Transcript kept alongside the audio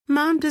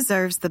Mom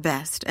deserves the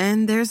best,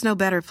 and there's no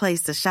better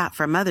place to shop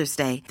for Mother's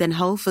Day than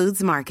Whole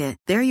Foods Market.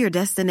 They're your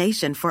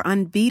destination for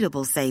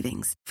unbeatable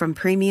savings, from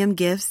premium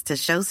gifts to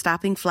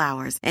show-stopping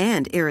flowers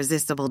and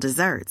irresistible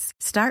desserts.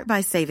 Start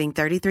by saving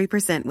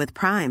 33% with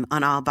Prime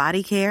on all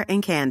body care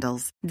and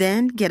candles.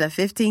 Then get a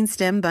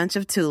 15-stem bunch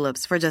of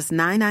tulips for just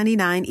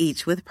 $9.99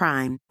 each with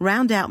Prime.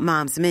 Round out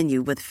Mom's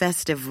menu with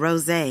festive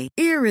rosé,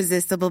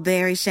 irresistible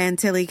berry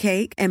chantilly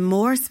cake, and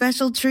more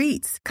special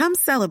treats. Come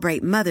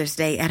celebrate Mother's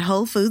Day at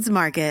Whole Foods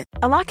Market.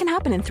 A lot can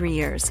happen in 3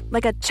 years,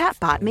 like a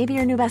chatbot may be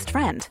your new best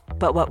friend.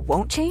 But what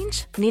won't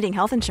change? Needing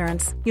health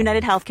insurance.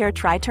 United Healthcare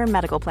Tri-Term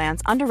Medical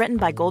Plans, underwritten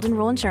by Golden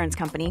Rule Insurance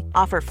Company,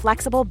 offer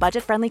flexible,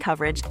 budget-friendly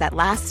coverage that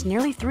lasts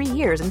nearly 3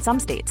 years in some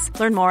states.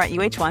 Learn more at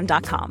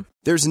uh1.com.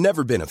 There's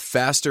never been a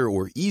faster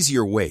or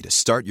easier way to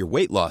start your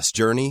weight loss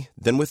journey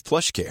than with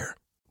PlushCare.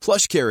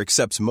 PlushCare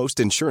accepts most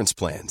insurance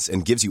plans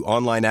and gives you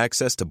online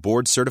access to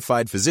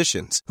board-certified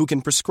physicians who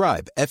can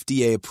prescribe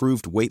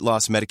FDA-approved weight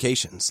loss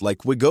medications like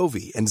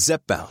Wegovy and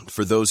Zepbound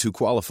for those who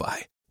qualify.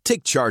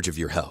 Take charge of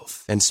your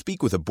health and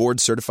speak with a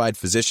board-certified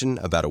physician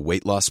about a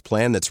weight loss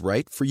plan that's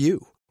right for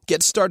you.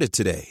 Get started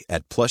today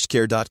at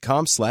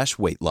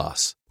plushcare.com/weight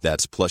loss.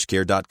 That's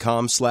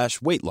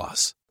plushcare.com/weight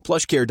loss.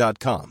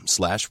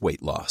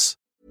 plushcare.com/weight loss.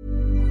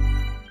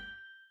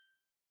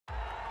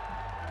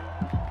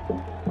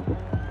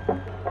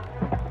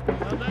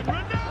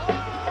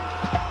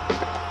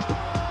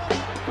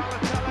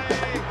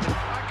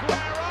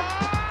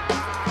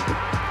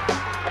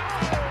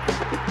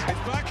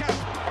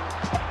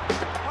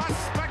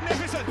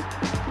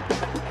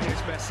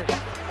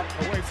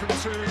 From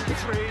 2,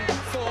 3,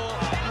 4,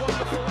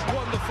 wonderful,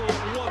 wonderful,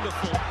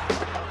 wonderful.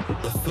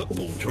 The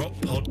Football Drop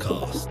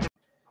Podcast.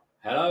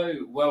 Hello,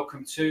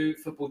 welcome to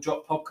Football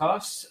Drop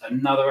Podcast.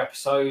 Another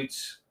episode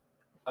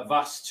of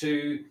us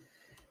two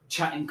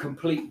chatting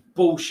complete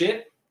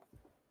bullshit.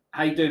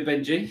 How you doing,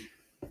 Benji?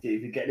 Didn't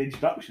even get an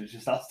introduction. It's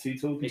just us two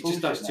talking bullshit. It's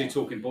just us two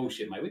talking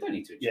bullshit, mate. We don't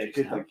need to introduce.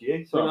 Yeah, good, now. thank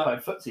you. So I'm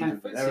playing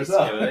footsie there as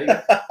well.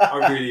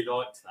 I really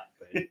liked that,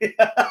 Ben.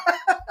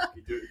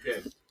 You do it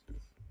again.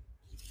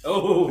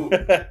 Oh!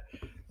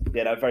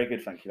 Yeah, no, very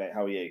good, thank you, mate.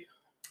 How are you?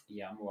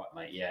 Yeah, I'm all right,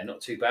 mate. Yeah,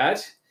 not too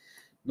bad.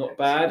 Not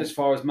bad as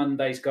far as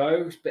Mondays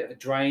go. It's a bit of a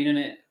drain, isn't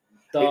it?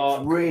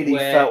 Dark, it really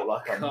wet, felt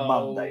like a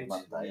cold. Monday.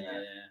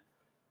 Yeah.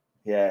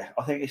 Yeah,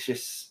 I think it's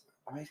just,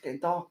 it's getting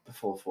dark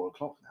before 4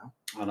 o'clock now.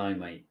 I know,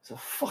 mate. It's a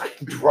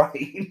fucking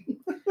drain.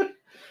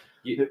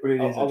 It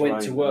really is. I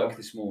went to work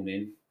this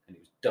morning and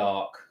it was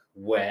dark,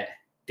 wet,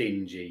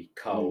 dingy,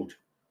 cold.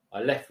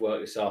 I left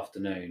work this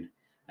afternoon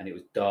and it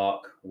was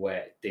dark,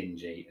 wet,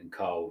 dingy and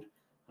cold.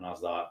 And I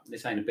was like,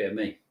 this ain't a bit of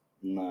me.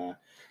 No.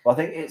 Well, I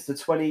think it's the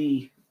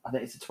 20th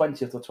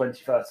or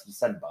 21st of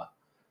December.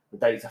 The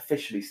days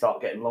officially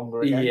start getting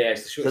longer again. Yeah,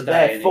 it's the shortest so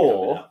day.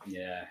 Therefore,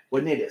 yeah, we're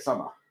nearly at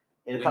summer.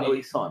 In a couple of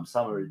weeks' time,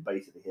 summer is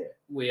basically here.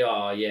 We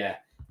are, yeah.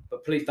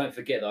 But please don't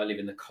forget that I live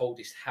in the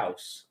coldest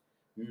house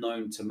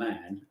known to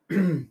man.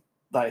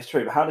 That is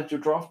true. But how did your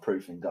draft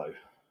proofing go?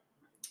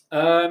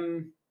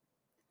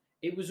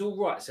 It was all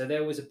right. So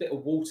there was a bit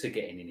of water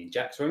getting in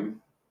Jack's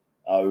room.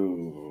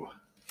 Oh.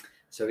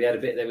 So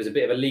there was a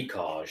bit of a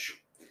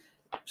leakage.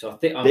 So I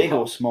think big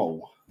or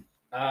small?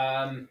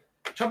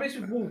 Trouble is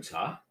with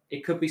water,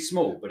 it could be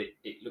small, but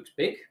it looks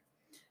big.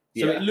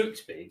 So it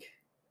looked big.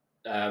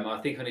 I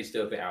think I need to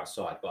do a bit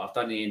outside, but I've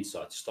done the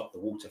inside to stop the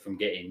water from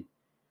getting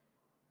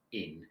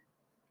in,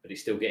 but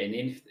it's still getting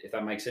in, if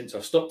that makes sense. So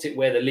I've stopped it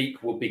where the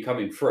leak would be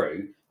coming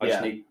through. I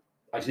just need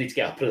to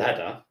get up a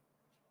ladder.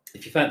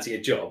 If you fancy a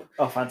job.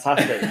 Oh,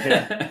 fantastic.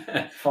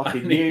 Yeah.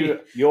 Fucking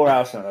your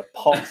house on an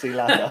epoxy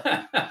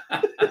ladder.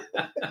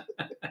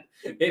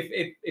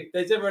 If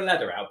there's ever a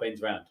ladder out,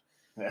 Ben's round.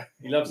 Yeah.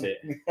 He loves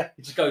it.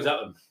 He just goes up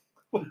them.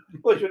 What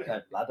do you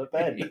want? Ladder,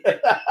 Ben.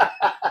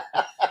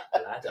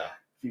 Ladder.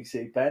 If you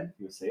see Ben,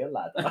 you'll see a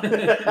ladder.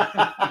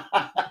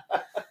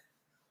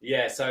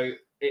 Yeah, so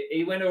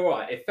it went all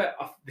right. It felt,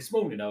 this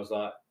morning I was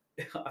like,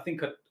 I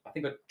think I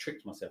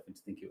tricked myself into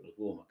thinking it was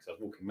warmer because I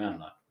was walking around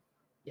like,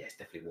 yeah, it's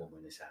definitely warmer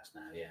in this house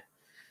now. Yeah,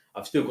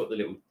 I've still got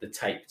the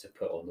tape to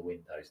put on the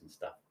windows and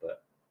stuff,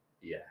 but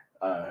yeah,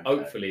 okay.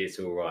 Hopefully it's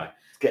all right.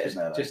 It's getting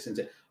there.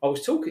 I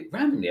was talking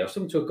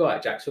to a guy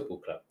at Jack's Football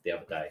Club the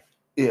other day.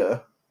 Yeah,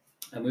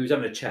 and we was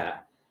having a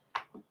chat,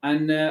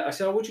 and I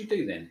said, "Oh, what do you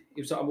do then?"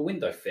 He was like, "I'm a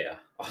window fitter."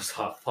 I was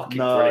like, "Fucking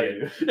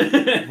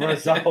brilliant!"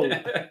 Result.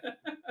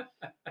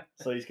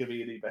 So he's going to be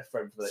your new best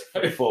friend for the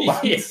next 4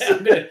 months. Yeah,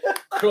 I'm going to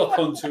clock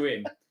onto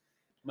him,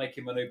 make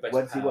him my new best friend.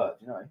 Where does he work?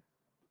 Do you know?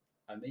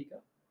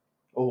 Amiga.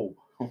 Oh,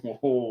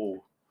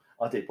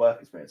 I did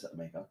work experience at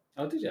Amiga.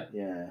 Oh, did you?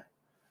 Yeah.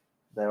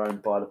 They're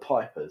owned by the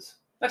Pipers.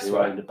 That's who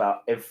right. owned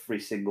about every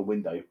single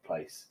window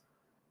place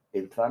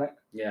in the planet.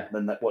 Yeah.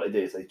 And then what they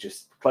do is they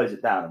just close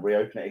it down and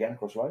reopen it again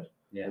across the road.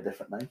 Yeah. With a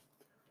different name.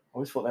 I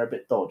always thought they were a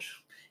bit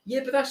dodge.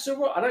 Yeah, but that's all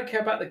right. I don't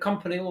care about the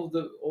company or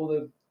the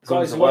As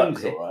guys who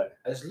owns it. Right.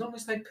 As long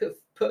as they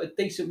put a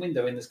decent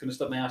window in that's going to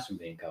stop my house from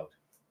being cold.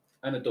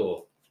 And a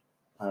door.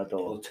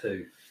 Or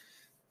two.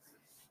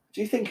 Do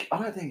you think... I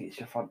don't think it's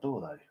your front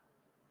door, though.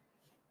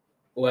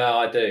 Well,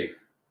 I do.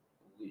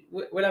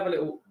 we'll have a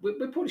little. We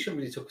probably shouldn't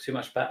really talk too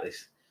much about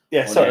this.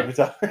 Yeah, sorry,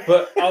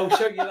 but I'll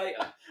show you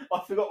later.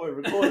 I forgot we were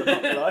recording.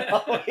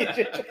 We're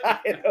just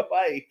chatting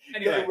away,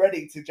 Anyway. getting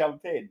ready to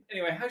jump in.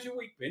 Anyway, how's your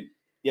week been?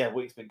 Yeah,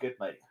 week's been good,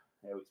 mate.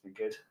 Yeah, week's been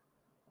good.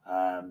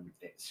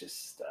 It's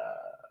just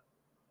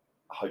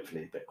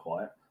hopefully a bit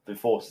quiet. Been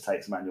forced to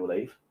take some annual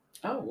leave.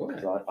 Oh,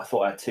 right. I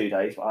thought I had 2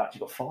 days, but I actually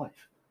got 5.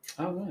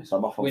 Oh, nice. So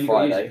I'm off on when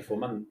Friday. You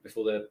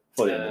before the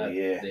for the end of the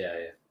year.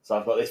 Yeah. So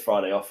I've got this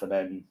Friday off, and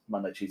then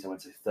Monday, Tuesday,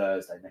 Wednesday,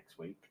 Thursday next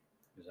week.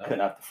 Couldn't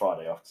have the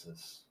Friday off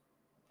because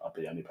I'd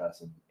be the only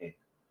person in.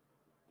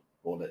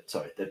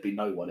 There'd be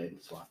no one in,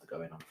 so I have to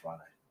go in on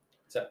Friday.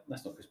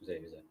 That's not Christmas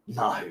Eve, is it?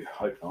 No,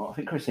 hope not. I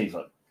think Christmas Eve's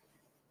like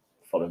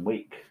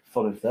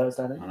following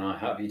Thursday, I think. I know.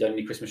 Have you done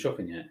any Christmas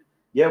shopping yet?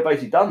 Yeah, we're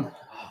basically done.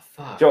 Oh,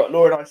 fuck. Do you know what?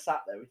 Laura and I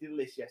sat there. We did a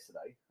list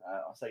yesterday.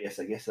 I say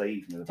yesterday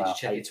evening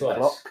about 8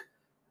 o'clock.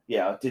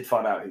 Yeah, I did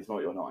find out who's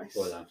naughty or nice.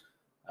 Well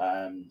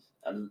done.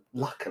 And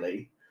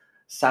luckily,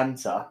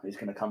 Santa is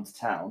going to come to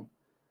town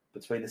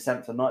between the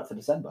 7th and 9th of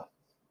December.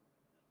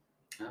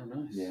 Oh,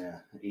 nice.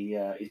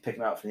 Yeah, he's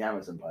picking up from the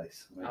Amazon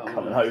place.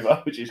 Coming nice.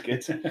 over, which is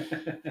good.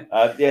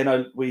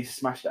 We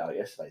smashed it out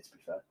yesterday, to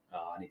be fair.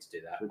 Oh, I need to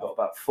do that. We've got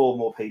about 4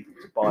 more people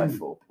to buy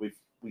for.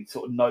 We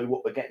sort of know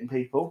what we're getting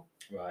people.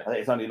 Right. I think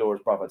it's only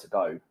Laura's brother to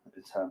go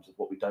in terms of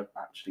what we don't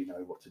actually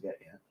know what to get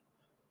yet.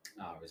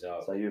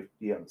 Result. So you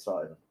haven't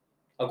started them.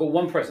 I've got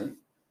one present,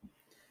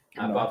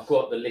 Nice. but I've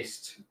got the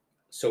list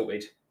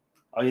sorted.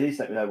 Oh, you need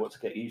to let me know what to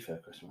get you for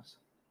Christmas.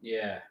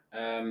 Yeah.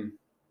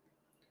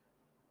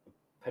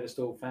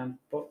 Pedestal fan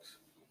box.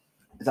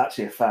 There's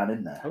actually a fan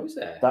in there. Oh, is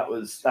there?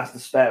 That's the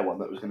spare one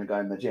that was going to go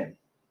in the gym.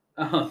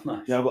 Oh,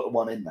 nice. I've got the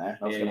one in there.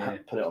 I was going to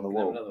put it on the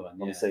wall, another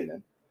one, on the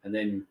ceiling. And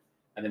then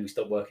we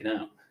stopped working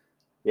out.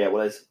 Yeah,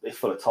 well, it's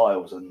full of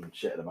tiles and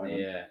shit at the moment.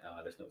 Yeah. Oh,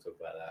 let's not talk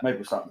about that. Maybe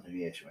we'll start in the new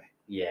year, shall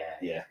we?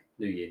 Yeah.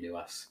 New year, new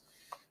us.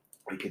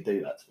 We could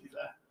do that, to be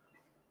fair.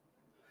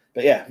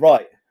 But yeah,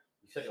 right.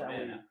 You said it on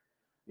air now.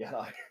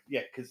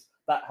 Yeah, because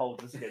that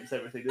holds us against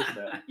everything, isn't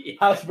it? Yeah.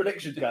 How's the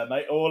predictions going,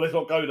 mate? Oh, let's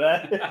not go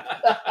there.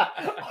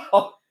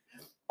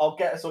 I'll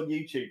get us on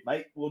YouTube,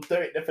 mate. We'll do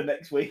it for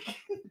next week.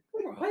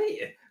 All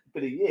right.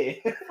 Been a year.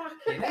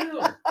 Fucking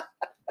hell.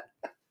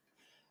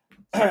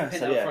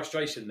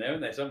 Frustration there,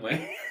 isn't there,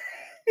 somewhere?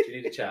 Do you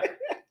need a chat?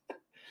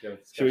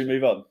 Shall we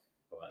move on?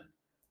 Right.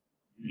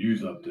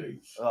 News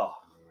updates. Oh,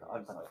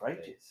 I've done it for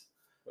ages.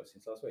 What,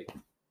 since last week?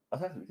 I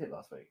don't think we did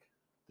last week.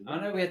 I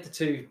know we had the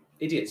 2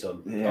 idiots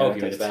on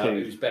arguing about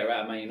who's better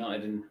out of Man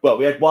United. And well,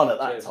 we had one at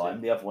that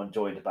time. The other one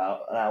joined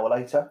about an hour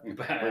later, which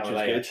was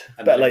good.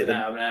 And better late than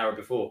an hour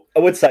before. I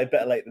would say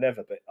better late than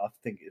never, but I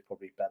think it's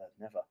probably better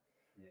than never.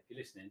 Yeah, if you're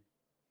listening.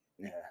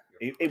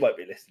 Yeah, he won't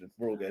be listening.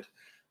 We're all good.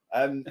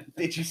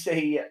 Did you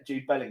see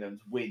Jude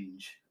Bellingham's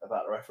whinge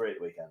about the referee at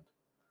the weekend?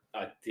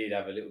 I did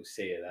have a little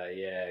see of that.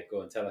 Yeah,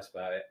 go on, tell us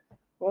about it.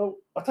 Well,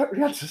 I don't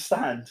really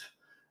understand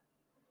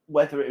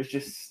whether it was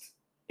just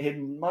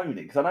him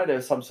moaning, because I know there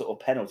was some sort of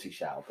penalty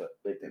shout, but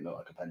it didn't look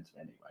like a penalty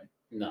anyway.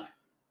 No.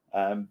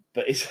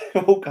 But it's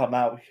all come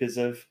out because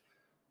of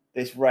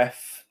this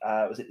ref.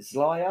 Was it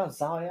Zaya?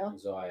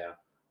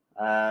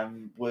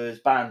 Was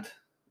banned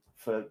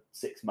for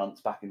 6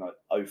 months back in like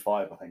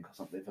 05, I think, or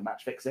something, for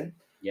match fixing.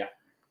 Yeah.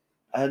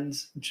 And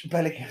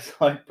Bellingham's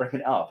like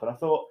bringing it up, and I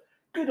thought,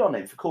 good on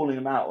him for calling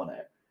him out on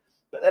it.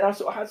 But then I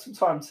sort of had some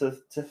time to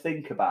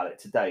think about it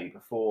today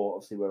before,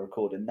 obviously, we're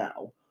recording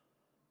now.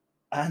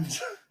 And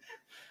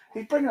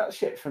he's bringing up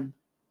shit from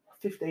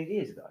 15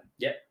 years ago.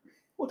 Yeah.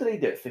 What did he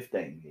do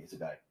 15 years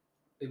ago?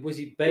 Was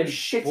he He barely was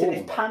shitting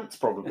his pants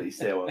probably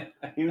still.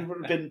 He would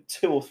have been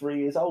 2 or 3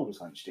 years old or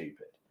something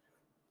stupid.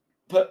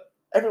 But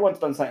everyone's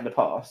done something in the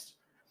past.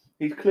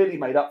 He's clearly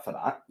made up for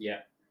that. Yeah.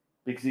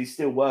 Because he's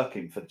still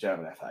working for the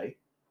German FA.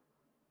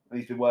 And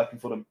he's been working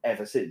for them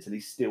ever since, and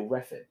he's still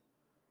reffing.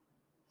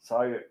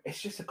 So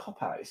it's just a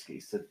cop-out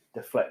excuse to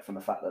deflect from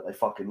the fact that they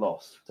fucking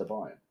lost to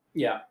Bayern.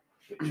 Yeah.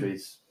 Which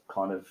is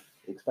kind of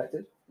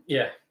expected.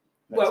 Yeah.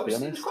 Well, it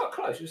was quite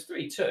close. It was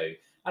 3-2.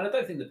 And I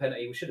don't think the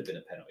penalty should have been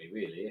a penalty,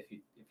 really, if you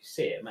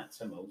see it, Matt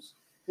Simmels.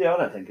 Yeah, I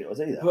don't think it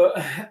was either. But,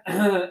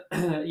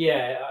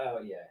 yeah.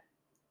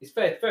 It's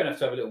fair enough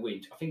to have a little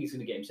whinge. I think he's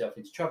going to get himself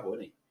into trouble,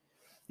 isn't he?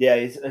 Yeah,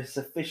 it's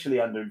officially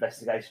under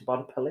investigation by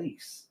the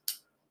police.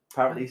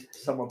 Apparently,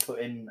 someone put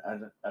in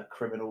a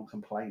criminal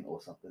complaint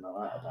or something like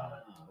that about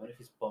it. What if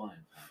it's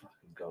Bayern?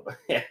 Fucking God.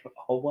 Yeah,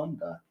 I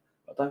wonder.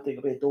 I don't think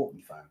it'll be a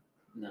Dortmund fan.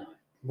 No.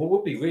 What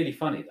would be really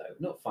funny, though,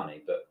 not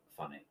funny, but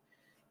funny,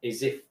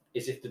 is if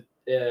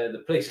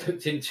the police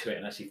looked into it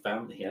and actually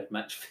found that he had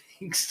match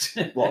fixed.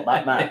 What,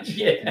 that match?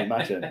 Yeah. Can you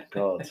imagine?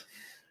 God.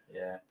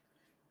 Yeah.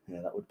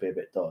 Yeah, that would be a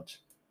bit dodge.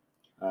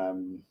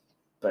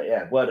 But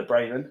yeah, Werder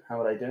Bremen,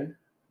 how are they doing?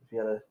 If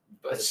you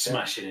had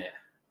smashing it.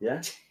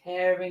 Yeah?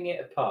 Tearing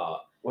it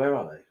apart. Where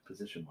are they,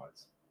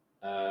 position-wise?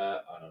 I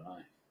don't know.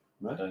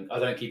 No? I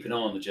don't keep an eye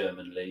on the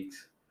German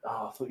leagues.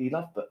 Oh, I thought you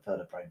loved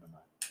Werder Bremen, though.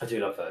 I do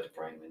love Werder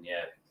Bremen,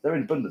 yeah. They're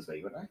in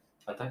Bundesliga, aren't they?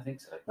 I don't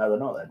think so. No, they're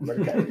not. They're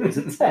relegated. It's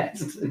a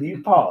test, and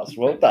you passed.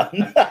 Well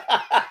done.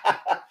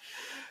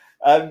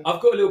 I've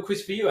got a little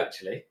quiz for you,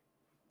 actually.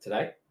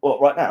 today.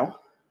 What, right now?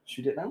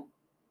 Should we do it now?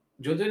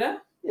 Do you want to do it now?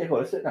 Yeah, go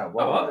on, let's do it now.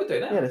 Why Oh, not? we'll do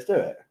it now. Yeah, let's do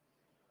it.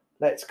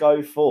 Let's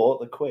go for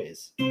the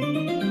quiz.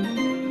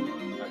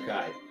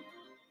 Okay.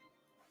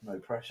 No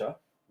pressure.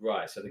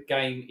 Right, so the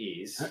game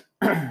is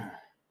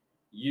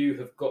you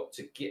have got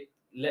to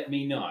let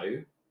me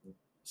know.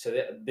 So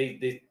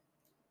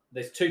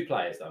there's two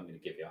players that I'm going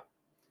to give you.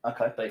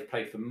 Okay. They've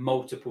played for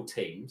multiple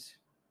teams.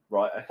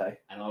 Right, okay.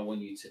 And I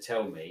want you to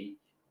tell me,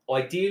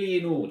 ideally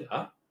in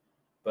order,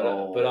 but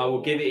I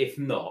will give it if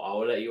not. I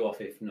will let you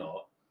off if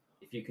not.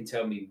 If you can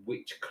tell me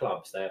which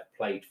clubs they have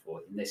played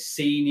for in their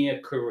senior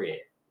career.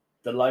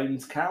 The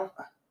loans count?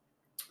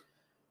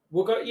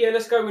 We'll go. Yeah,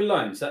 let's go with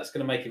loans. That's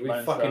going to make it really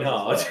Loans fucking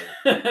hard.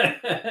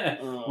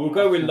 Well. We'll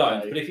go with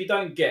loans. Okay. But if you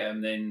don't get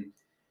them,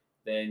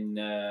 then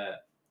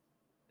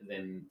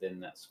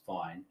that's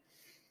fine.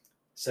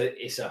 So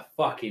it's a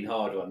fucking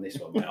hard one. This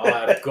one, mate.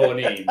 I have gone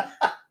in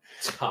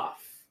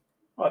tough.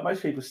 Right,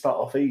 most people start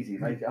off easy,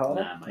 make it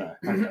harder. Nah, mate.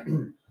 No.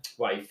 Okay.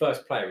 Right, your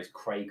first player is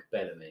Craig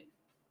Bellamy.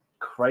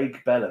 Craig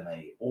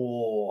Bellamy.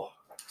 Oh.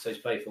 So he's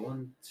played for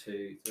 1,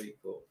 2, 3,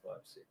 4, 5,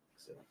 6,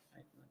 7,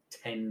 8,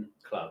 9, 10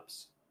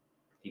 clubs.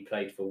 He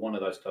played for one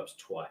of those clubs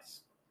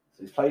twice.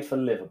 So he's played for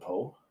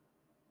Liverpool.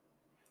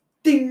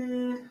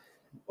 Ding!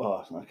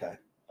 Oh, okay.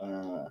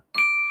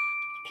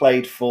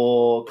 Played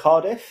for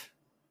Cardiff.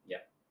 Yeah.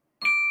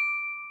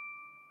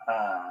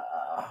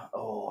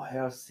 Who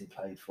else has he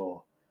played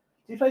for?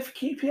 Did he play for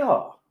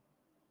QPR?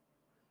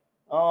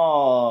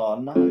 Oh,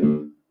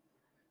 no.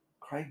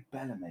 Craig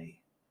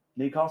Bellamy.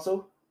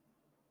 Newcastle?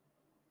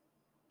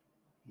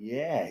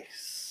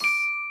 Yes.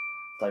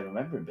 Don't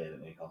remember him being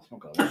at Newcastle. Not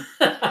gonna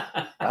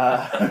lie.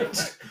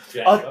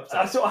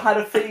 I sort of had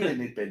a feeling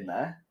he'd been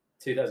there.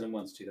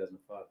 2001 to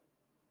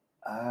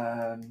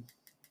 2005.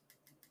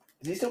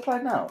 Is he still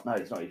playing now? No,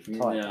 he's not. He's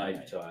retired. No, he's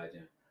retired,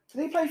 yeah.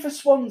 Did he play for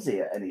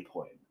Swansea at any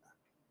point?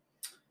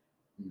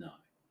 No.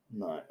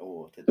 No.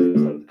 Or did he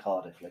play with the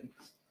Cardiff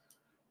links?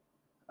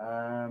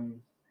 I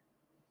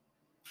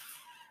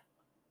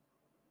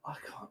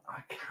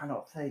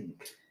cannot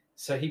think.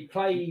 So he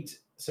played.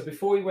 So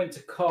before he went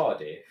to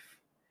Cardiff,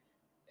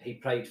 he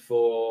played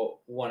for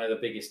one of the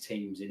biggest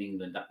teams in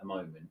England at the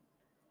moment.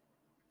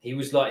 He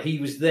was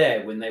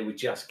there when they were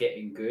just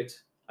getting good.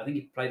 I think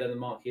he played under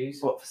Mark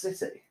Hughes. What, for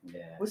City?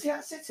 Yeah. Was he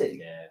at City?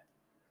 Yeah.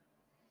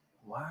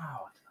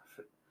 Wow.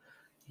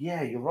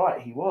 Yeah, you're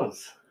right. He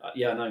was.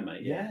 Yeah, I know,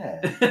 mate.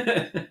 Yeah.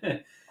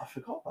 I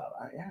forgot about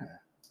that. Yeah.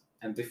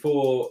 And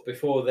before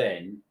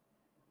then,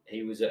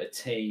 he was at a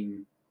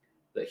team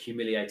that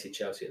humiliated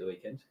Chelsea at the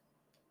weekend.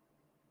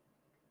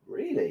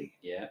 Really?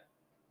 Yeah.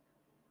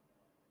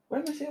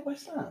 When was he at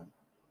West Ham?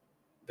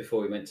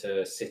 Before he went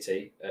to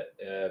City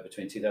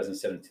between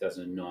 2007 and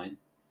 2009.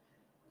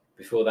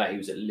 Before that, he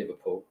was at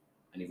Liverpool,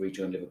 and he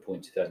rejoined Liverpool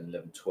in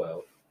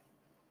 2011-12.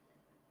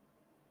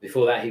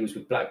 Before that, he was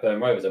with Blackburn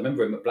Rovers. I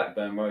remember him at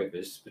Blackburn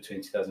Rovers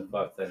between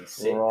 2005 and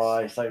 2006.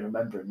 Right, I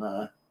remember him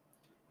there.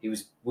 He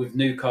was with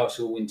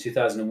Newcastle in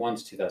 2001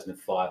 to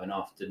 2005, and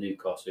after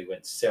Newcastle, he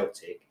went to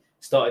Celtic.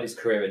 Started his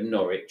career at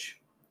Norwich,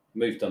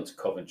 moved on to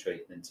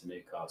Coventry, then to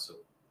Newcastle.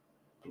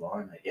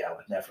 Blimey, yeah, I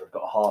would never have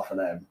got half of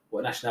them.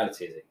 What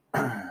nationality is he?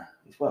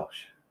 He's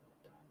Welsh.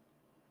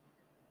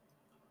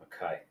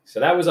 Okay, so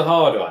that was a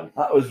hard one.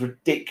 That was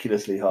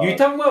ridiculously hard. You've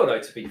done well,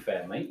 though, to be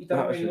fair, mate. You've done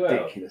That was really well.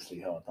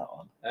 ridiculously hard, that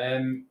one.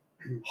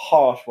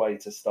 Harsh way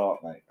to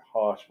start, mate.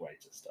 Harsh way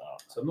to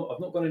start. So I've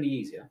not gone any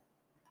easier.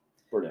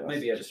 Brilliant.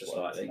 Maybe ever so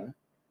slightly.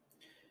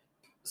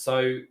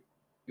 So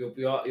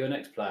your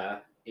next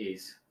player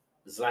is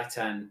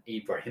Zlatan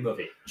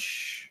Ibrahimovic.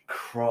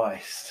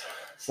 Christ.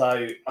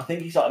 So I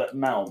think he started at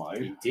Malmo.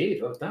 He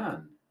did. Well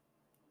done.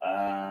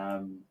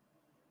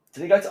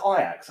 Did he go to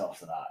Ajax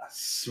after that?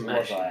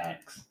 Smashing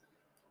Ajax.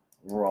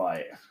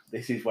 Right.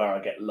 This is where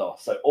I get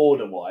lost. So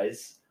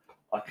order-wise,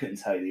 I couldn't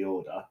tell you the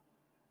order.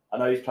 I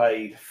know he's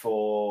played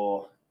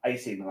for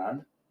AC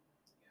Milan,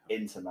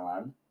 Inter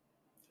Milan.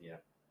 Yeah.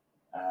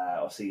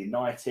 Obviously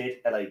United,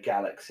 LA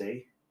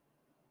Galaxy.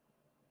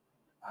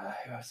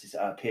 Who else is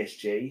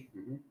PSG?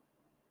 Mm-hmm.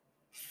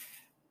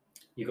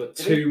 You got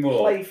Did two he more.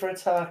 Play for a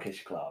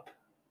Turkish club?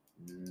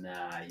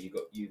 Nah,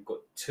 you've got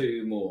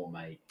two more,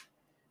 mate,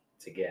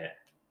 to get.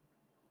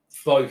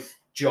 Both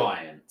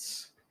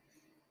giants.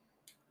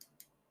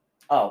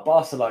 Oh,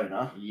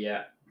 Barcelona.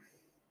 Yeah.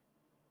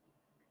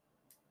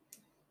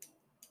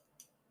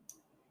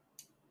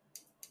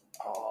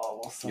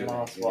 Oh, what's the You're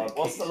last gonna one? kick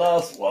What's the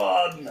yourself. last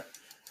one?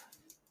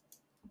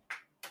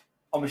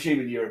 I'm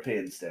assuming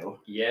European still.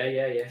 Yeah.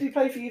 Did he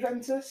play for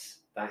Juventus?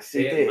 That's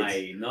He it, did.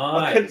 mate.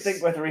 Nice. I couldn't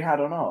think whether he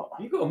had or not.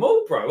 You got them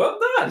all, bro. Well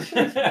done.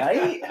 Cheers,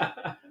 mate.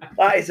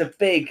 That is a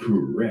big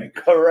Correct.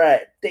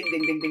 Ding,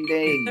 ding, ding, ding,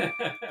 ding.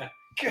 Got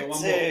Good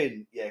one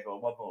tune. Yeah, go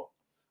on, one more.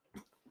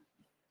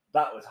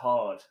 That was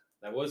hard.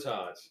 That was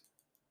hard.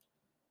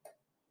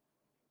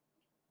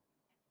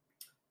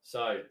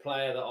 So,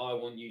 player that I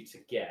want you to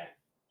get.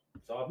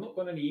 So I've not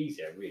gone any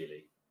easier,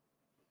 really.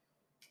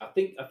 I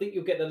think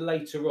you'll get the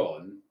later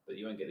on, but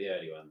you won't get the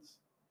early ones.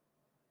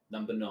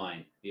 Number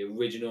 9, the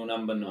original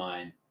number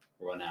 9,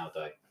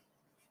 Ronaldo.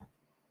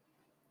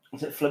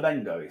 Was it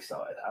Flamengo he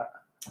started at?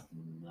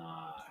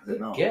 Nah, Is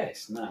it not?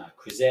 guess. Nah,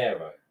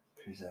 Cruzeiro.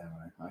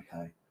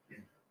 Okay.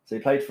 So he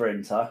played for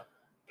Inter,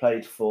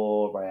 played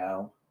for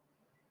Real.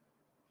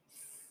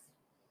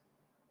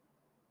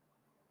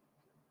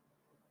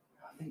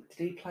 I think, did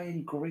he play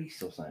in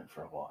Greece or something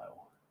for a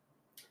while?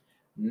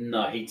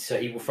 No, he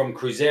was from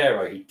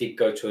Cruzeiro. He did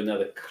go to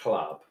another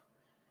club.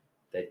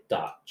 They're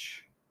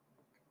Dutch.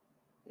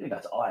 He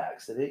didn't go to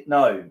Ajax, did he?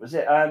 No, was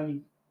it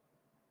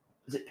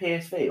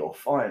PSV or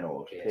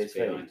Feyenoord? PSV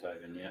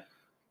Eindhoven, yeah.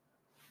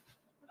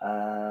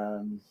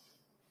 I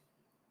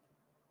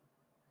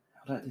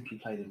don't think he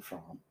played in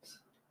France.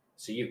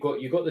 So you've got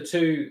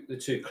the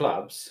two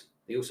clubs.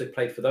 He also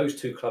played for those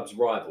two clubs'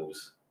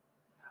 rivals.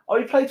 Oh,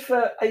 he played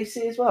for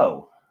AC as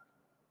well,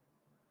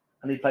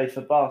 and he played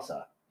for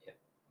Barca. Yeah.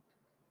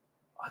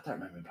 I don't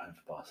remember him playing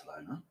for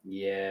Barcelona.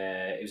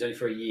 Yeah, it was only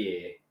for a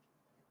year,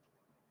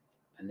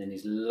 and then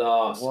his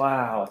last.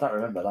 Wow, I don't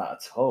remember that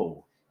at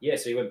all. Yeah,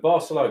 so he went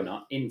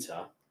Barcelona,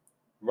 Inter,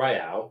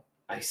 Real,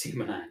 AC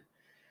Milan.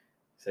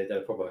 So he did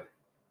a proper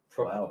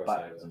Backwards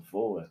crossover. and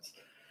forwards.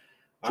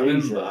 I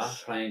remember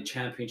playing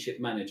Championship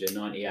Manager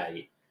 '98.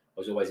 I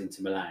was always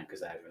into Milan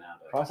because they had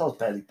Ronaldo. Christ, I was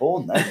barely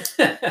born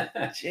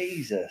then.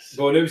 Jesus.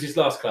 Go on, who was his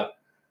last club?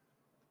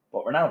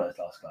 What, Ronaldo's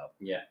last club?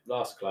 Yeah,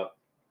 last club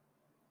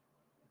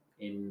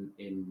in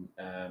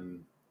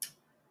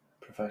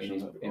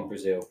Professional in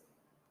Brazil.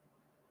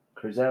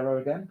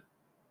 Cruzeiro again?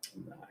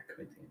 Nah,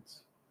 Corinthians.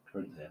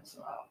 Oh,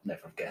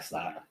 never have guessed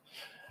that.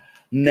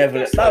 Never.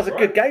 Guess That was a right?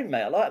 good game,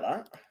 mate. I like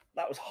that.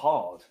 That was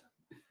hard.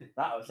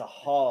 That was a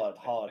hard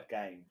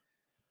game.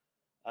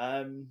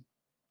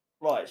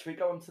 Right, should we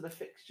go on to the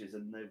fixtures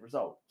and the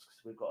results?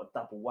 Because we've got a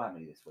double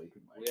whammy this week,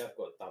 haven't we? We have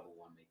got a double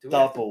whammy.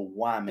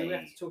 Whammy. Do we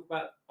have to talk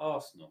about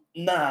Arsenal?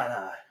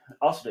 Nah.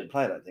 Arsenal didn't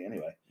play that thing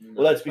anyway. No,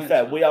 Although, to be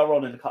fair, tonight. we are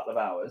on in a couple of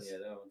hours. Yeah,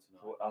 they're on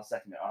tonight. I'll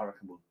second it. I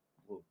reckon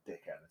we'll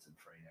dick Everton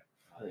 3-0.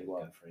 I think we'll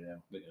 3-0.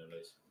 We're going to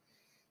lose.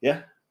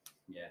 Yeah?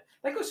 Yeah.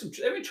 They're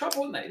in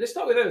trouble, aren't they? Let's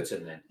start with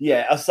Everton then.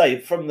 Yeah, I'll say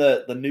from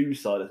the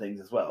news side of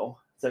things as well.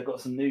 So they've got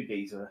some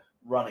newbies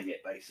running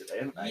it, basically,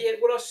 haven't they? Yeah,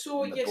 well, I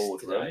saw In the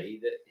yesterday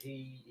that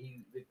the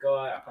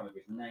guy, I can't remember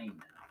his name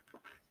now,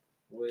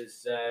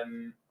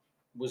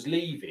 was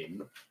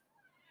leaving,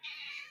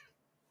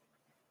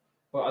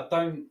 but I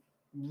don't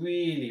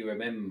really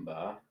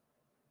remember.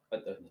 I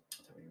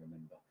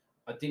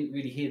didn't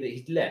really hear that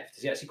he'd left.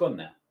 Has he actually gone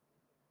now?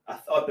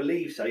 I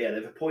believe so, yeah.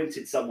 They've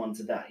appointed someone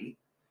today,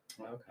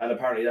 Okay. and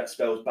apparently that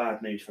spells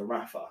bad news for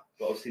Rafa.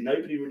 But obviously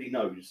nobody really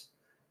knows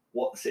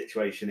what the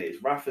situation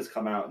is. Rafa's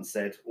come out and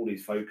said all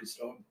he's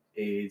focused on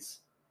is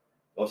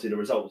obviously the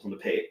results on the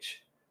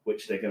pitch,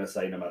 which they're going to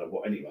say no matter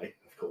what anyway,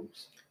 of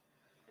course.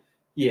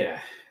 Yeah.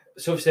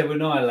 So obviously they were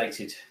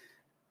annihilated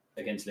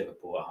against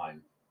Liverpool at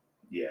home.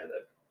 Yeah,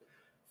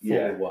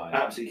 4-1.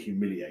 Absolutely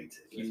humiliated.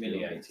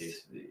 Humiliated.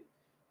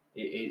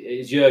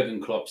 As Jurgen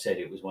Klopp said,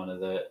 it was one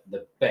of the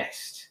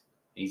best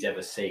he's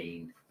ever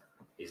seen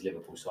his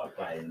Liverpool side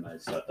play in the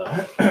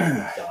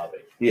Merseyside derby.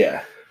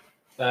 Yeah.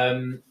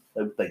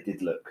 They They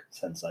did look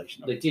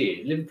sensational. They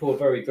did. Liverpool are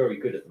very, very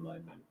good at the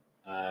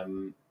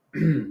moment.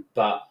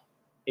 But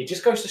it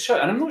just goes to show,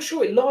 and I'm not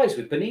sure it lies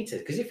with Benitez,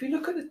 because if you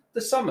look at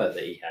the summer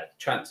that he had,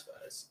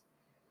 transfers,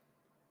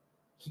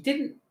 he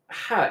didn't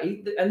have,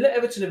 and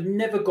Everton have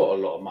never got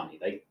a lot of money.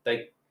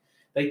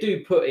 They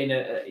do put in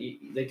a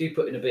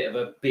bit of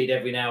a bid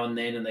every now and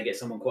then, and they get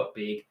someone quite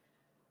big.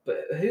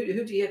 But who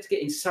did he have to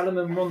get in?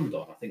 Salomon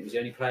Rondon, I think, was the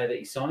only player that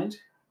he signed.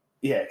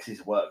 Yeah, because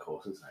he's a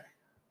workhorse, isn't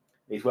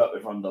he? He's worked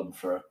with Rondon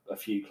for a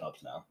few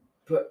clubs now.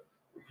 But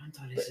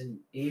Rondon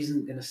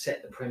isn't going to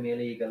set the Premier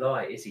League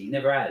alight, is he? He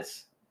never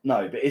has.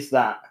 No, but is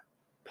that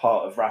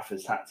part of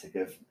Rafa's tactic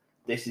of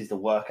this is the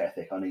work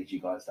ethic I need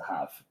you guys to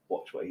have?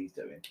 Watch what he's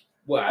doing.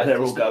 Well,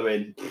 They're all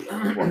going.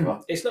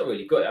 Whatever. It's not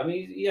really good. I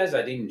mean, he has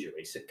had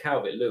injuries. So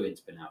Calvert-Lewin's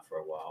been out for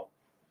a while.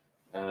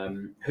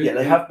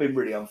 They have been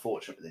really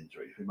unfortunate with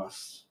injuries. We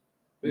must.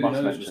 Who must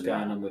knows what's mention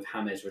going that. on with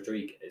James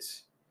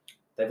Rodriguez?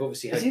 They've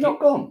obviously had. Has he not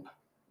gone?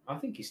 I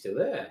think he's still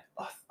there.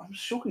 I'm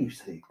sure you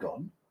said he'd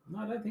gone. No,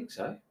 I don't think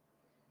so.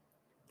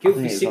 I think Gylfi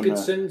he was on the-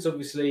 Sigurdsson's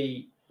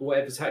obviously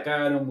whatever's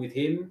going on with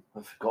him,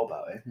 I forgot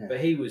about it. Yeah.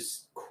 but he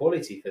was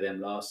quality for them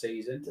last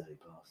season. Dirty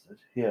bastard.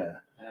 Yeah.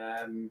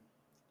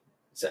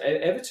 So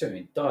Everton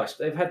in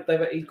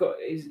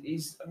Dyche,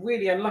 he's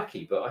really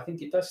unlucky, but I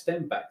think it does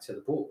stem back to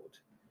the board.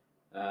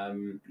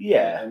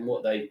 Yeah. And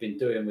what they've been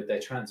doing with their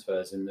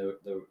transfers and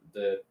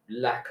the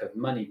lack of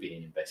money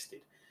being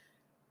invested.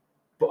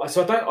 But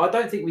so I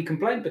don't think we can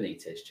blame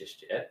Benitez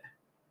just yet.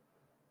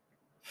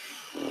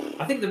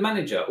 I think the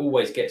manager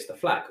always gets the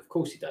flack. Of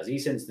course he does. He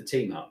sends the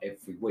team out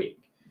every week,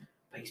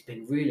 but he's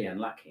been really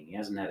unlucky. He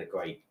hasn't had a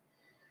great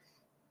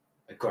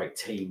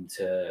team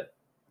to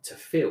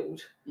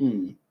field.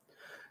 Mm.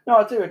 No,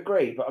 I do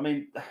agree, but I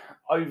mean,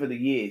 over the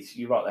years,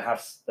 you're right.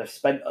 They've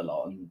spent a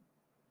lot and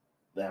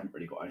they haven't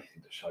really got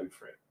anything to show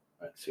for it.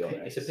 Let's be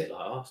honest. It's a bit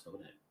like Arsenal,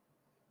 isn't it?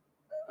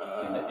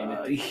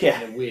 In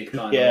a weird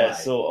kind of yeah, way.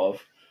 sort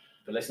of.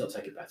 But let's not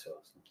take it back to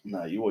Arsenal.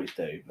 No, you always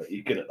do, but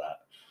you're good at that.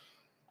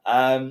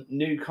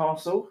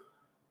 Newcastle,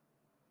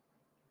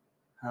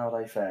 How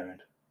are they faring?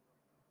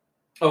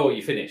 Oh,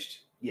 you finished?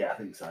 Yeah, I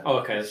think so. Oh,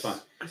 okay, that's fine.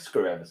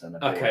 Screw Everton.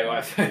 Okay,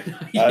 right.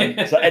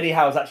 So Eddie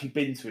Howe's actually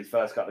been to his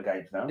first couple of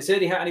games now. So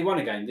Eddie Howe, and he won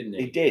a game, didn't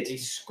he? He did. He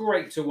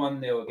scraped a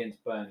 1-0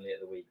 against Burnley at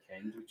the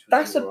weekend. Which was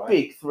That's all a right.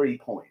 big 3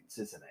 points,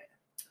 isn't it?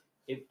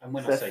 And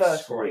when It's I their say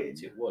first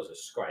scraped, win. it was a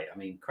scrape. I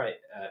mean, Craig.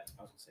 I was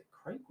going to say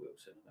Craig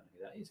Wilson. I don't know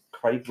who that is.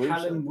 Craig Wilson.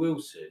 Callum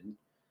Wilson.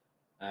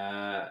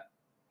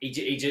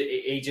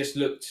 He just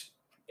looks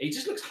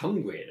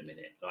hungry at the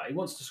minute. Like he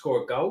wants to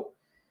score a goal,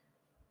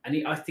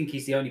 and I think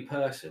he's the only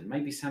person.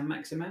 Maybe Sam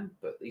Maximan,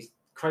 but he's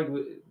Craig.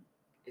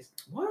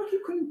 Why do I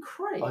keep calling him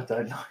Craig? I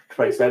don't know.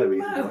 Craig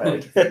Bellamy's in my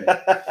head.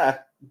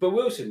 But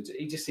Wilson,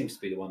 he just seems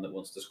to be the one that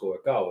wants to score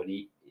a goal, and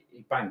he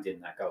banged in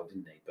that goal,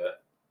 didn't he?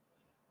 But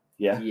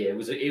yeah, it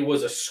was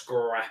a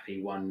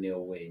scrappy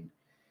 1-0 win,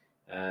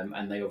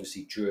 and they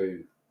obviously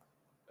drew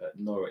at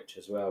Norwich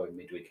as well in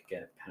midweek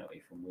again, a penalty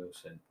from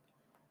Wilson.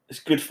 It's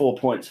good 4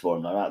 points for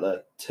them though, out of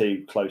the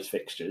 2 close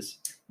fixtures.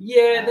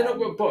 Yeah, they're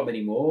not at bottom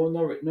anymore.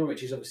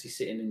 Norwich is obviously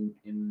sitting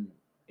in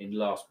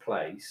last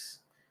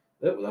place.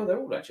 They're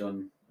all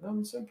actually on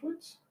the same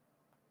points.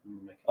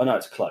 I know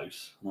it's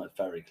close. I know it's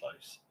very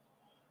close.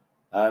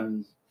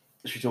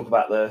 Should we talk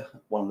about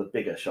one of the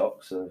bigger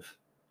shocks of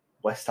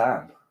West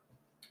Ham?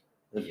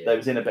 They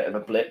was in a bit of a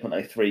blip, weren't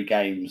they? 3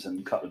 games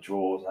and a couple of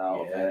draws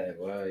out of it. Yeah, they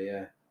were,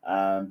 yeah.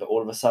 But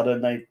all of a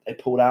sudden, they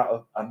pulled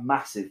out a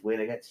massive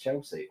win against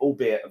Chelsea,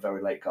 albeit a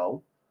very late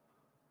goal.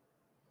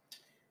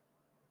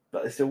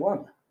 But they still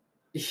won.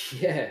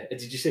 Yeah.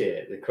 Did you see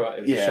it? It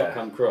was a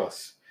shotgun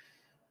cross.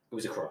 It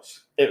was a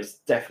cross. It was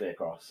definitely a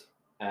cross.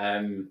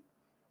 Mendy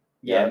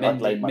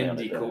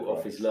caught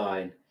off his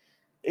line.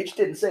 He just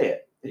didn't see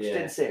it. He just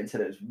didn't see it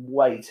until it was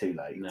way too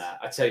late. Nah,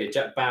 I tell you,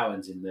 Jack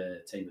Bowen's in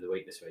the team of the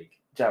week this week.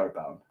 Jared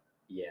Bowen.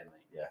 Yeah,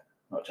 mate. Yeah,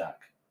 not Jack.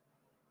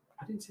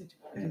 I didn't say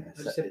Jack. I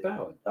just said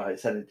Bowen. Oh, he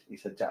said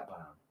Jack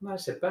Bowen. No, I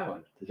said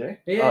Bowen. Did you?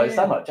 Yeah. Oh, it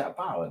sounded like Jack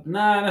Bowen.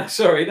 No,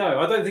 sorry, no.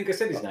 I don't think I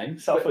said his name.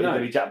 So I thought you were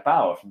going to be Jack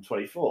Bauer from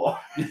 24.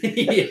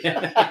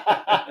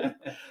 Yeah.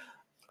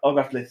 I'm going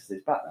to have to listen to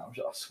this back now.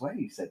 I swear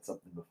you said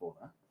something before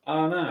that.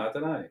 Oh, no, I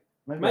don't know.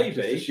 Maybe. I'm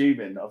just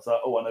assuming. I was like,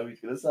 I know what he's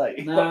going to say.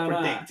 No,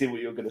 predicting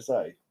what you're going to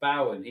say.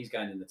 Bowen, he's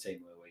going in the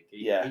team of the week.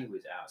 He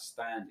was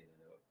outstanding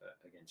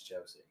against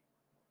Chelsea.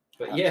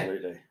 But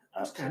Absolutely.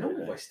 What's going on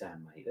with West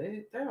Ham, mate?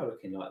 They are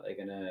looking like they're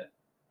going to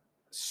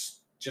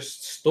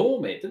just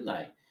storm it, didn't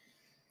they?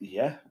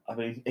 Yeah. I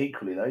mean,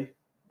 equally, though,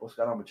 what's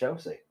going on with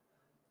Chelsea?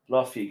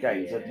 Last few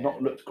games have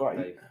not looked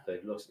great.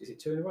 They've lost. Is it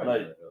 2 in a row? No,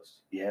 they've lost?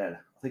 Yeah,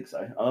 I think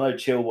so. I know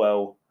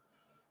Chilwell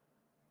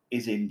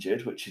is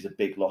injured, which is a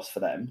big loss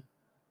for them.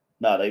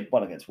 No, they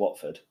won against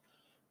Watford.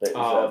 They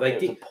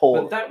did.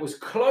 But that was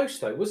close,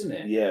 though, wasn't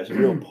it? Yeah, it was a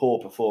real poor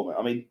performance.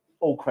 I mean,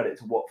 all credit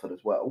to Watford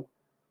as well.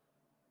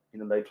 You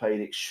know, they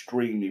played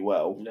extremely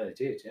well. No, they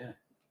did, yeah.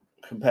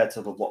 Compared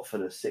to the Watford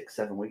of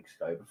 6-7 weeks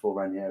ago before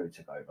Ranieri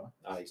took over.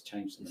 Oh, he's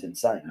changed them. It's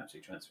insane.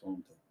 Absolutely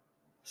transformed them.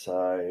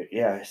 So,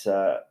 yeah, it's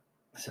a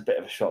bit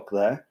of a shock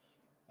there.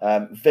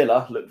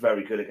 Villa looked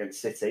very good against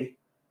City.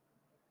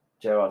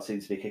 Gerrard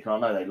seems to be kicking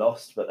on. I know they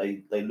lost, but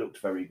they looked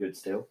very good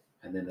still.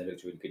 And then they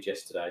looked really good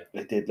yesterday.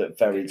 They did look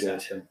very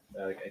good.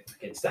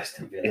 Against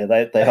Aston Villa. Yeah,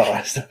 they are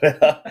Aston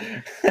Villa.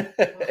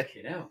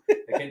 Fucking hell.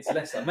 Against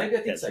Leicester. Maybe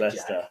I did say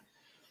Leicester.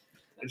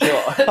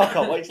 Jack. I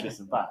can't wait to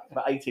listen back.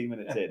 About 18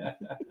 minutes in.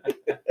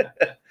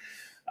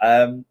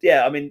 I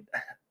mean,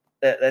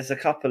 there's a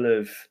couple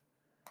of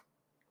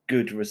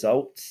good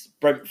results.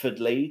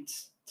 Brentford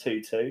leads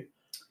 2-2.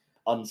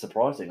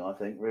 Unsurprising, I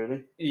think,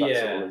 really. That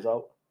sort of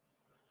result.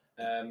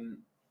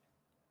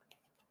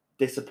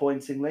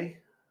 Disappointingly,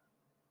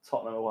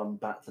 Tottenham have won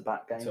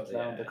back-to-back games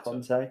now under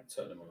Conte.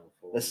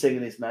 They're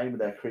singing his name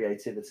with their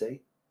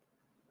creativity.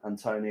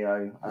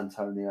 Antonio. That's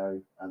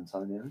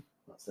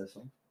their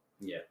song.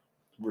 Yeah.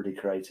 Really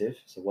creative.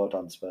 So well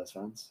done, Spurs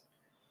fans.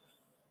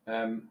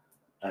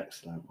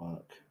 Excellent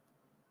work.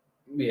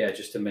 Yeah,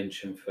 just to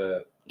mention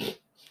for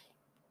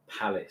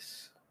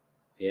Palace,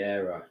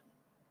 Vieira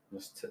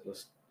lost a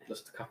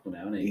couple now,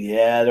 hasn't he?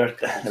 Yeah,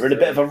 they're in a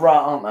bit of a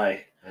rut, aren't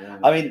they?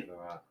 I mean,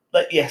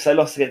 yes, they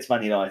lost against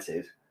Man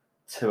United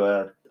to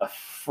a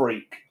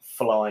freak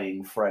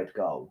flying Fred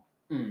goal.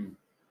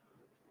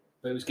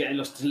 But it was getting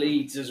lost to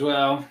Leeds as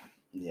well.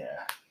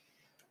 Yeah.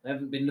 They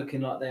haven't been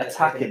looking like they're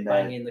attacking,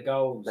 banging the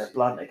goals. They're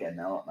blunt again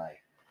now, aren't they?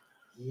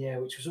 Yeah,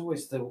 which was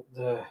always the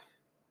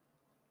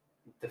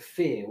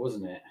fear,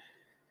 wasn't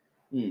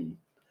it?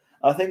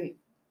 I think,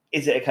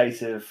 is it a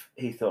case of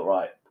he thought,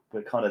 right,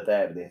 we're kind of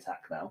there with the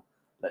attack now.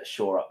 Let's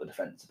shore up the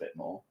defence a bit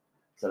more.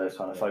 So let's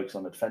kind of focus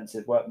on the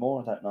defensive work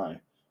more. I don't know.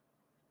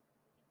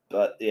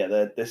 But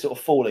yeah, they're sort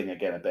of falling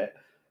again a bit.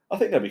 I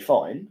think they'll be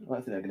fine. I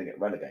don't think they're going to get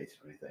relegated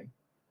or anything.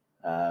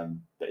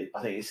 But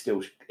I think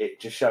it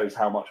just shows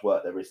how much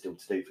work there is still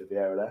to do for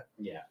Vieira there.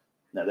 Yeah.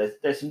 No,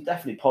 there's some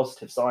definitely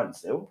positive signs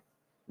still.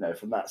 You know,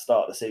 from that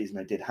start of the season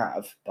they did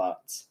have,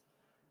 but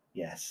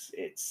yes,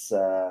 it's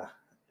a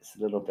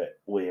little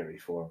bit weary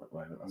for them at the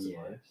moment, I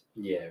suppose.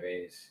 Yeah,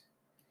 it is.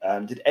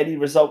 Did any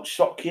results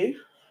shock you?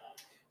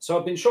 So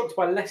I've been shocked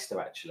by Leicester,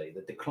 actually, the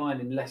decline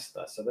in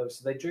Leicester. So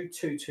they drew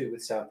 2-2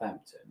 with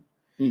Southampton.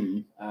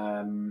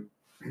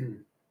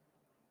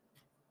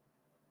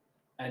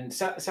 And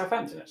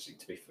Southampton, actually,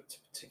 to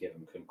give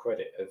them some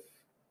credit,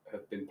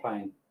 have been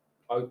playing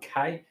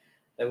okay.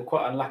 They were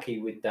quite unlucky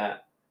with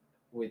that,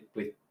 with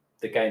the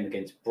game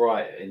against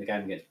Brighton. In the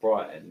game against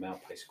Brighton,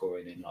 Maupay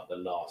scoring in like the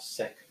last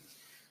second.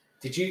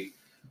 Did you?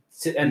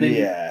 And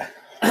then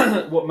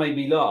what made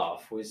me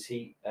laugh was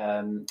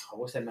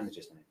what's their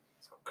manager's name?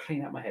 It's got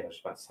clean out my head. I was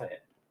just about to say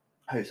it.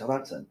 Who,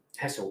 Southampton?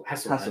 Hasselhüttel.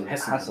 That's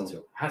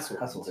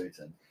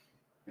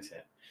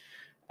it.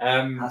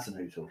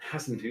 Hasenhüttel.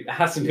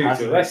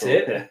 That's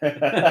it.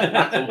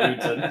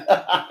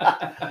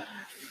 Hasselhüttel.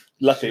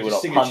 Luckily, we're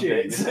not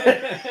pundits.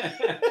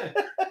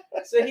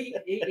 So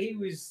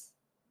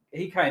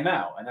he came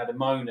out and had a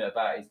moan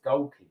about his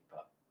goalkeeper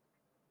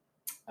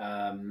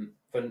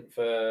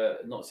for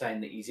not saying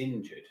that he's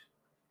injured,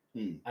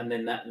 and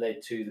then that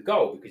led to the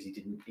goal because he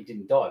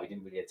didn't dive. He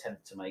didn't really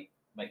attempt to make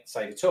the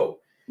save at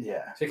all.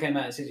 Yeah. So he came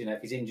out and said,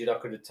 if he's injured, I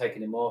could have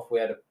taken him off. We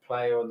had a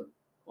player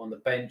on the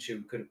bench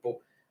who could have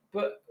bought.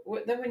 But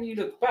then when you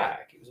look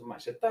back, it was a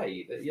match of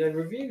day that they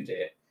reviewed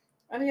it,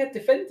 and he had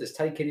defenders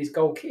taking his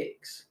goal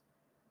kicks.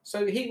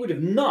 So he would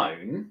have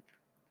known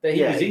that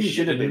he was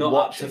injured and not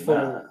up to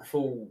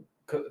full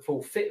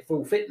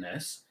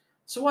fitness.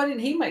 So why didn't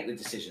he make the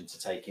decision to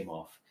take him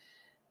off?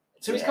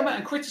 So he's come out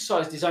and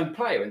criticised his own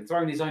player and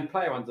thrown his own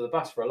player under the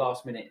bus for a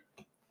last-minute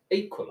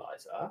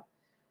equaliser.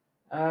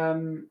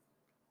 And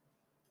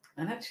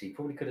actually,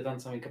 probably could have done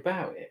something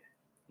about it.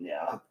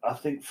 Yeah, I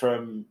think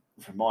from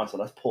my side,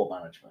 that's poor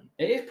management.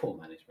 It is poor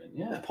management,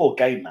 yeah. It's poor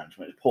game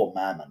management. It's poor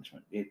man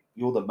management.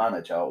 You're the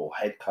manager or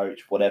head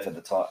coach, whatever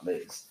the title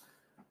is.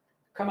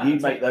 You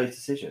make those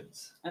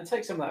decisions. And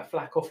take some of that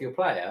flack off your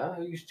player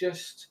who's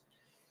just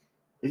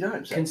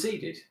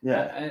conceded.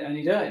 Yeah. And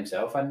he'd hurt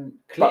himself. And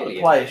clearly, but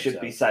the player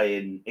should be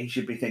saying, he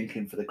should be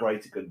thinking for the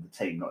greater good of the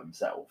team, not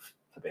himself,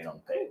 for being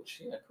on the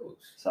pitch. Yeah, of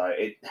course. So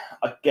I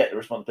get the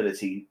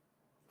responsibility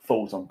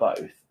falls on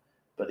both,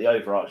 but the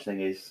overarching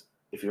thing is,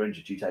 if you're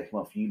injured, you take him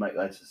off. You make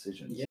those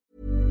decisions. Yeah.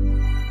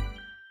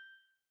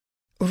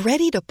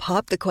 Ready to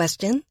pop the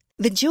question?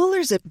 The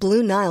jewelers at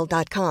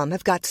BlueNile.com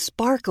have got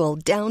sparkle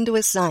down to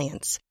a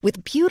science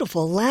with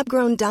beautiful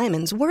lab-grown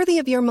diamonds worthy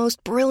of your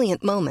most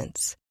brilliant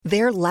moments.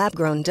 Their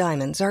lab-grown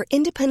diamonds are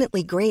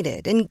independently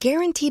graded and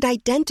guaranteed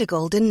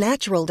identical to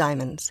natural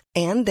diamonds,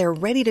 and they're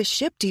ready to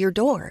ship to your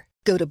door.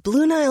 Go to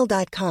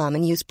BlueNile.com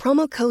and use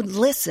promo code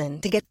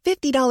LISTEN to get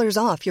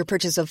 $50 off your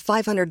purchase of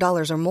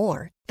 $500 or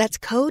more. That's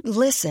code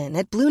LISTEN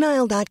at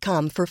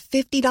BlueNile.com for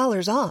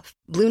 $50 off.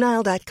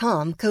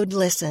 BlueNile.com, code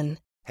LISTEN.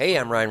 Hey,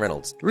 I'm Ryan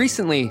Reynolds.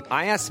 Recently,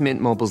 I asked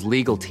Mint Mobile's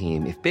legal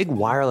team if big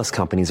wireless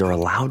companies are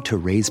allowed to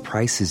raise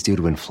prices due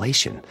to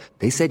inflation.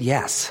 They said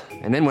yes.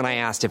 And then when I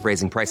asked if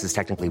raising prices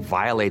technically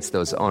violates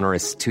those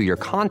onerous 2-year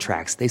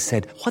contracts, they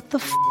said, "What the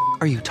f***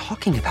 are you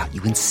talking about,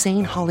 you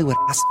insane Hollywood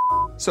ass?"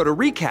 So to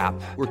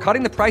recap, we're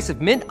cutting the price of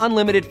Mint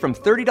Unlimited from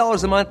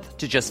 $30 a month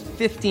to just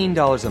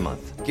 $15 a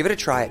month. Give it a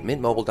try at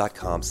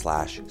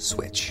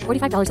mintmobile.com/switch.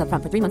 $45 up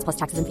front for 3 months plus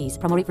taxes and fees.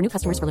 Promo rate for new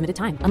customers for limited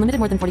time. Unlimited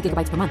more than 40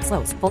 gigabytes per month.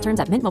 Slows full terms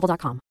at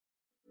mintmobile.com.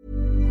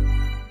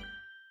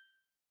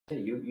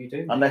 You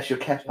do. Unless you're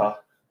Kepa,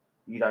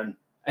 you don't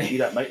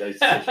make those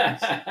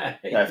decisions.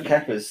 If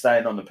Kepa's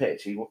staying on the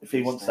pitch, if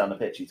he wants to stay on the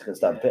pitch, he's going to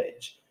stay on the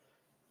pitch.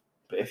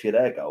 But if you're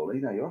their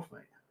goalie, you're off,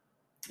 mate.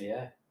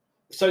 Yeah.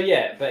 So,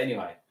 but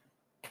anyway.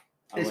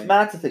 It's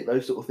mad to think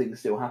those sort of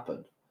things still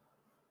happen.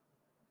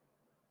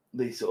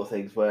 These sort of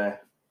things where,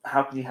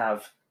 how can you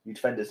have your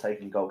defenders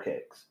taking goal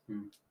kicks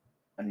and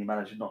your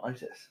manager not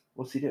notice?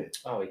 What's he doing?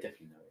 Oh, he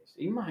definitely knows.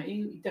 He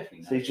definitely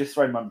knows. So he's just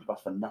thrown him under the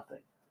bus for nothing.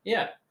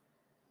 Yeah.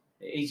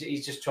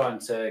 He's just trying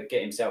to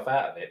get himself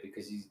out of it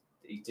because he's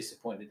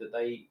disappointed that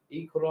they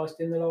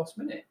equalised in the last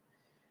minute.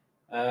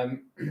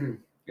 It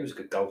was a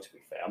good goal, to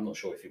be fair. I'm not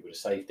sure if he would have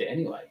saved it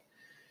anyway.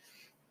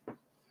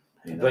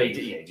 But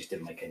he just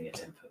didn't make any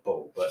attempt for the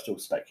ball. But still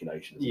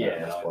speculation, isn't it,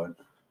 at this point?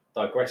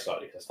 Digress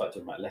slightly because I started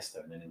talking about Leicester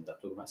and then ended up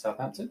talking about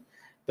Southampton.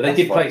 But they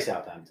did play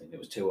Southampton. It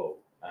was 2-2.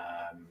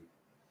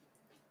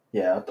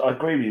 I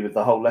agree with you with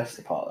the whole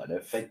Leicester part,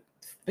 though.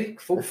 They've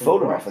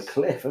fallen off a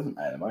cliff, haven't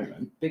they, at the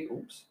moment? Big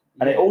oops.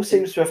 And it all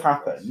seems to have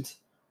happened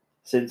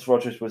since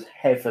Rodgers was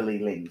heavily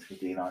linked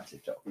with the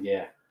United job.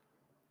 Yeah.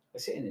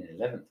 They're sitting in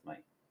 11th,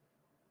 mate.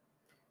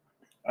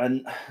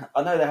 And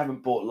I know they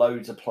haven't bought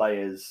loads of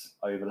players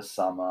over the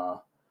summer.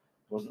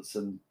 I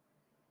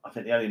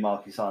think the only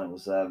marquee signing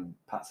was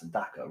Patson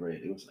Daka,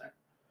 really, wasn't it?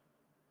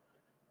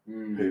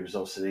 Who was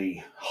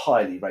obviously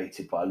highly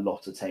rated by a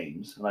lot of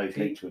teams. I know he's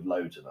linked with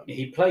loads of them.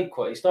 He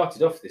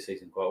started off this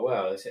season quite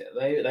well. He's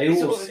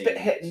all a bit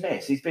hit and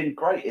miss. He's been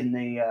great in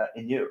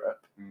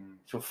Europe. He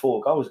scored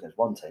 4 goals against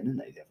one team,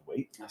 didn't he, the other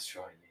week? That's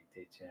right,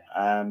 he did,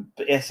 yeah.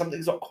 But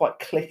something's not quite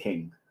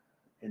clicking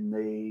in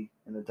the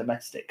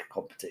domestic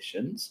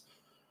competitions.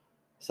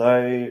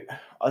 So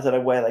I don't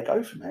know where they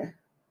go from here.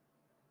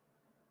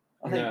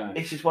 I think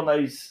it's just one of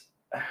those,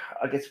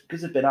 I guess,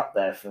 because they've been up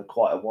there for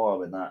quite a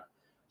while in that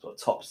sort of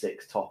top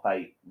 6, top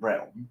 8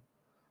 realm.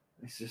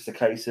 It's just a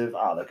case of,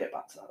 they'll get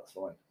back to that. That's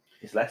fine.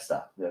 It's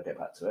Leicester. They'll get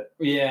back to it.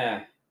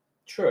 Yeah,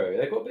 true.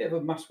 They've got a bit of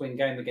a must-win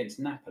game against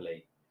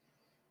Napoli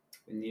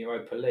in the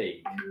Europa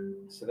League.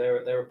 So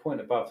they're a point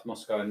above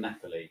Moscow and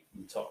Napoli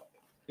on top.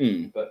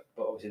 But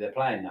obviously they're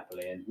playing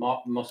Napoli and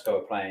Moscow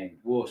are playing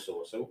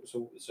Warsaw.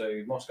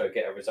 So Moscow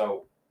get a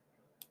result.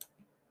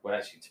 Well,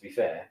 actually, to be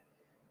fair,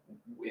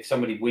 if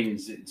somebody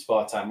wins in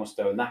Spartak,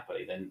 Moscow and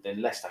Napoli,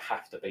 then Leicester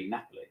have to beat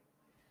Napoli.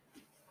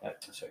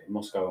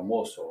 Moscow and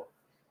Warsaw.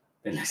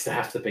 Then Leicester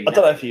have to beat I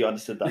don't know if you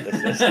understood that,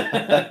 listeners.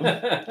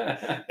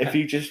 If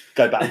you just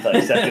go back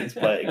 30 seconds,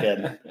 play it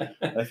again.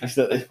 And if you're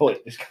still at this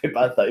point, just go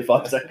back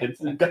 35 seconds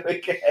and go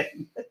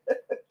again.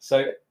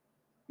 So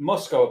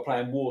Moscow are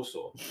playing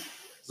Warsaw.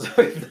 So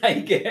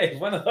if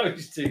one of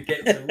those two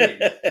gets a win,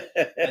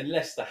 then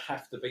Leicester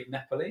have to beat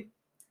Napoli.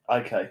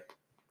 Okay.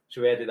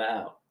 Should we edit that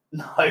out?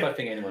 No. I don't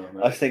think anyone will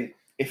know. I think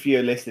if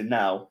you're listening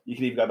now, you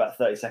can either go back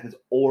 30 seconds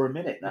or a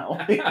minute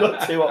now. You've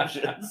got two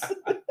options.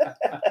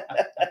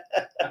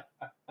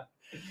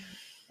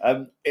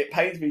 It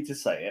pains me to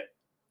say it,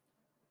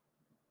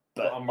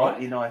 but I'm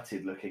right.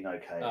 United looking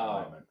okay at the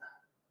moment.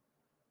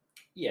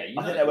 Yeah,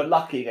 I think they were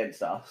lucky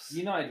against us.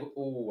 United were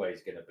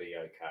always going to be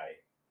okay.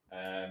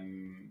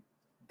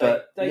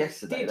 But they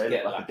yesterday they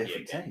get looked like lucky a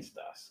different against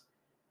team. us.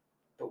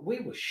 But we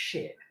were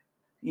shit.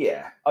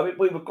 Yeah, I mean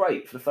we were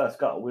great for the first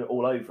goal. We were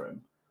all over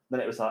them. Then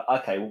it was like,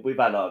 okay, well we've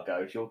had our go.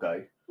 It's your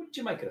go. What did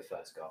you make of the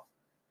first goal?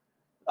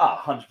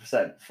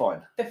 100%,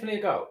 fine. Definitely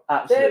a goal.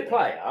 Absolutely. Their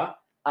player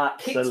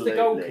Absolutely. kicks the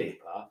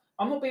goalkeeper.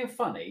 I'm not being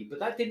funny, but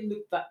that didn't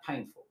look that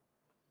painful.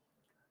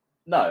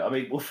 No, I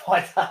mean, we'll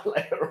find out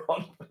later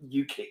on.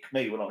 You kick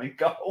me when I'm in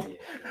goal.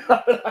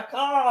 Yeah. I'm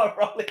like,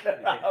 rolling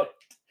around.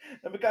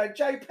 And we're going,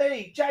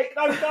 JP, Jake,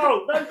 no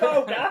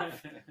goal,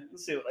 Gaff. We'll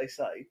see what they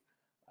say.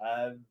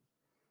 I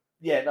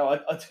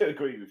do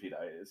agree with you,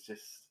 though. It's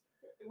just...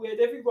 We had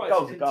every right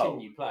to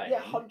continue playing.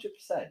 Yeah,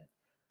 100%.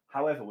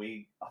 However,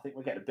 I think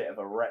we're getting a bit of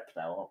a rep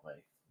now, aren't we?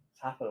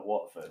 It's happened at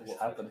Watford. It's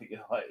happened at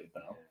United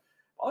now.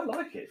 Yeah. I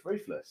like it. It's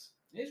ruthless.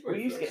 It is ruthless.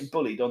 We're used to getting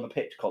bullied on the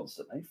pitch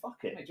constantly.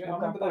 Fuck it. Mate, I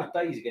remember those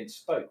days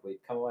against Stoke where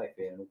you'd come away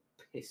feeling all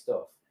pissed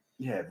off.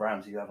 Yeah,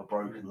 Ramsey have a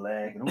broken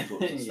leg and all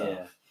sorts of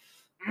stuff.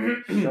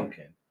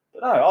 Shocking.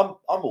 But no,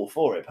 I'm all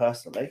for it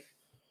personally.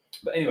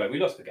 But anyway, we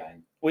lost the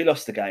game. We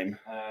lost the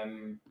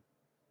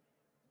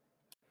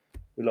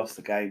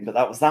game, but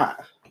that was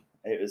that.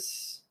 It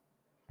was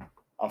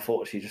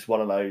unfortunately just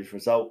one of those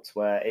results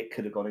where it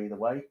could have gone either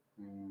way.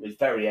 It was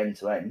very end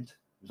to end.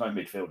 There's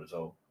no midfield at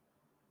all.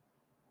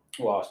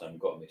 Well, Arsenal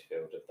haven't got a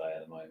midfield, have they,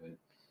 at the moment?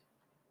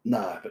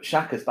 No, but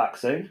Xhaka's back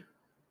soon.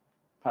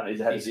 Apparently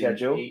he's ahead of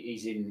schedule. He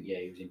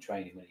was in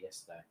training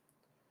yesterday.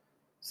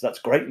 So that's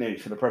great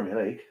news for the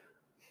Premier League.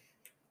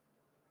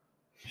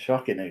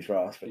 Shocking news for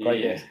us, but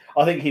great news.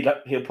 I think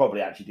he'll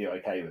probably actually do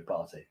okay with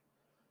Partey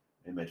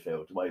in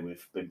midfield, the way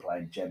we've been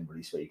playing,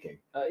 generally speaking.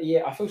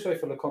 I feel sorry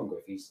for Lokonga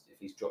if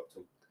he's dropped.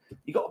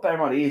 You've got to bear in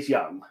mind he is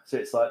young, so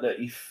it's like, look,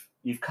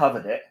 you've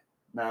covered it.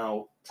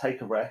 Now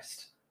take a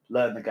rest,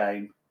 learn the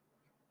game,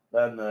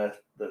 learn the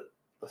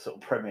sort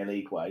of Premier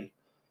League way.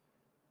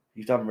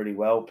 You've done really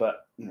well,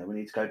 but we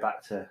need to go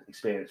back to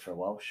experience for a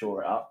while,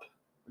 shore it up,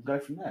 and go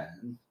from there,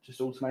 and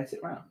just alternate it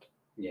around.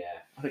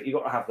 Yeah, I think you've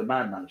got to have the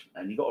man management,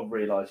 and you've got to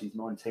realise he's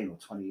 19 or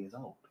 20 years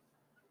old.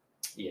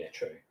 Yeah,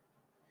 true.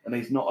 And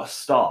he's not a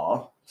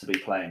star to be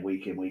playing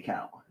week in, week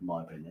out, in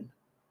my opinion.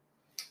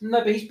 No,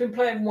 but he's been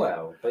playing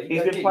well.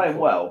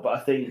 But I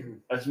think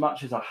as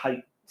much as I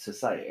hate to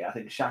say it, I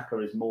think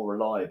Xhaka is more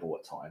reliable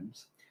at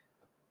times.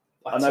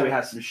 I know he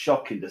has some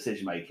shocking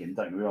decision making,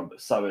 don't get me wrong,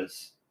 but so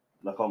is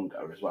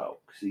Lokonga as well,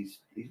 because he's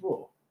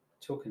raw.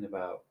 Talking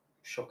about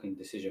shocking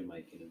decision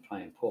making and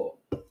playing poor,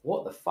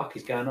 what the fuck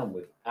is going on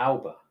with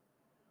Alba?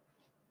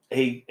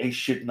 He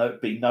should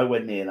be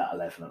nowhere near that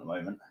 11 at the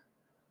moment.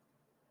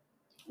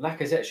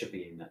 Lacazette should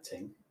be in that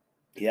team.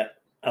 Yeah,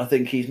 I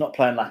think he's not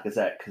playing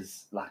Lacazette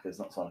because Lacazette's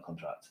not signed a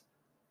contract.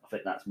 I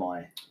think that's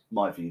my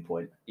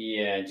viewpoint.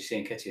 Yeah, and you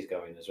see Nketiah's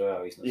going as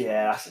well. He's not.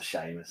 Yeah, that's a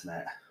shame, isn't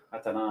it? I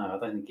don't know. I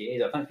don't think he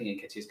is. I don't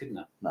think Nketiah's good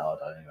enough. No, I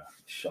don't either.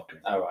 It's shocking.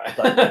 Oh, right.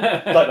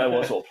 I don't know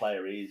what sort of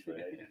player he is,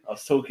 really. I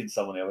was talking to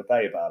someone the other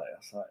day about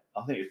it.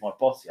 I think it was my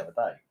boss the other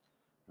day.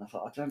 And I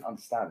thought, I don't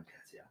understand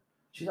Nketiah.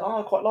 She's like,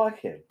 I quite like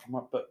him. I'm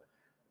like, but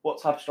what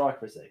type of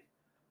striker is he?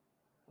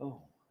 Oh,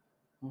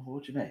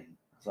 what do you mean?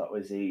 I was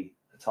like, is he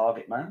a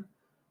target man?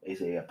 Is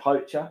he a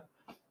poacher?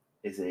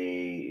 Is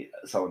he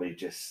someone who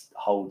just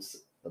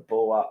holds the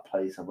ball up,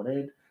 plays someone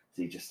in? Is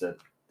he just an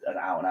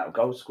out-and-out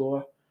goal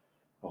scorer?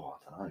 Oh,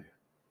 I don't know.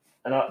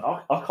 And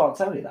I can't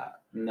tell you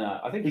that. No,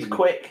 I think he's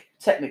quick.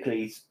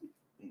 Technically, he's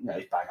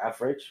bang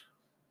average,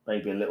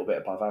 maybe a little bit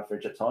above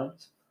average at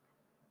times.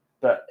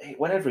 But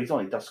whenever he's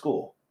on, he does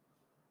score.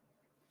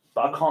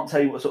 But I can't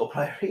tell you what sort of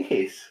player he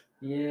is.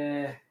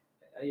 Yeah,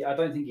 I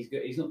don't think he's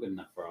good. He's not good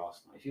enough for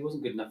Arsenal. If he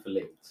wasn't good enough for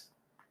Leeds,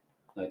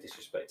 no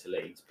disrespect to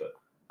Leeds, but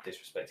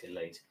disrespecting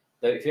Leeds.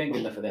 Though if he ain't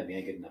good enough for them, he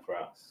ain't good enough for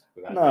us.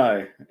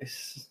 No,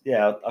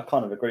 I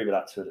kind of agree with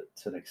that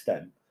to an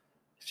extent.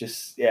 It's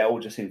just, it all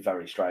just seems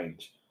very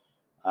strange.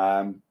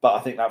 But I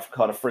think that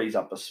kind of frees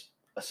up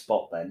a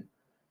spot then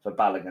for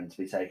Balogun to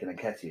be taking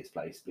Nketiah's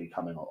place, be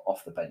coming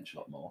off the bench a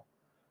lot more.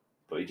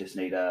 But we just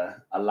need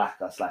a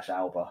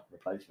Laka/Alba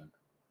replacement.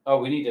 Oh,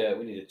 we need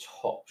a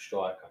top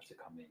striker to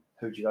come in.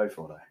 Who'd you go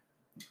for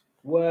though?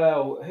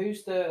 Well,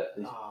 who's the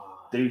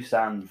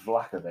Dusan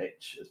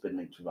Vlahovic has been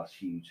linked with us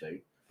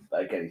hugely,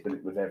 but again he's been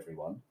linked with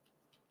everyone.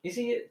 Is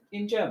he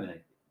in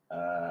Germany?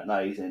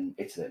 No, he's in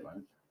Italy at the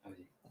moment. Oh,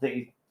 is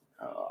he?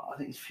 I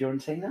think he's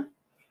Fiorentina.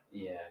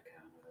 Yeah, okay.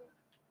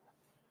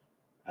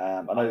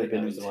 I know they've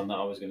been. That was the one that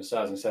I was going to say.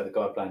 I was going to say the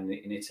guy playing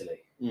in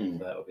Italy.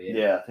 That'll be it.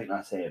 Yeah, I think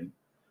that's him.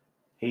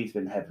 He's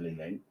been heavily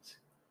linked.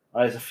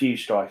 There's a few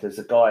strikers.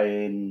 There's a guy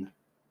in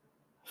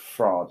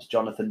France,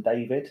 Jonathan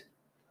David,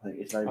 I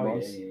think his name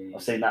was. Yeah.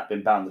 I've seen that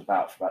been bounded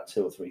about for about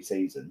 2 or 3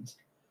 seasons.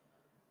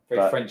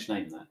 Very French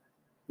name, that.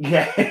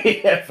 Yeah,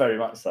 yeah, very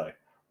much so.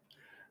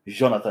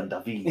 Jonathan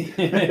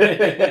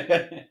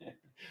David.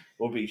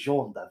 Will be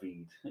Jean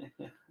David.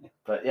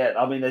 But yeah,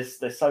 I mean, there's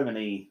so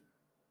many.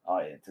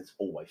 There's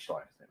always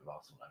strikers with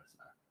Arsenal, isn't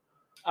there?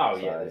 Oh,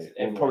 so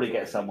yeah. We'll probably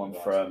get someone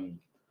from.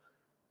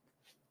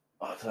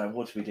 I don't know.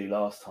 What did we do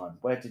last time?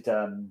 Where did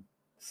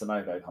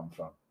Sonogo come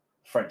from?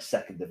 French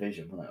 2nd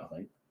division, wasn't it? I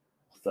think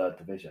 3rd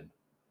division.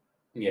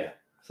 Yeah.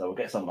 So we'll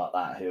get someone like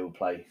that who'll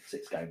play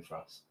 6 games for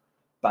us,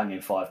 bang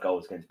in 5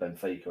 goals against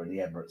Benfica in the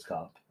Emirates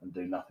Cup, and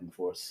do nothing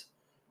for us,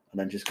 and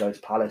then just go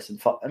to Palace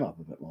and fuck them up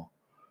a bit more.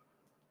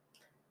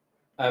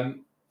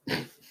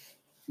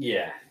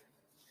 Yeah.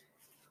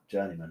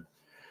 Journeyman.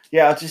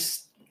 Yeah,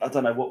 I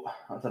don't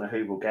know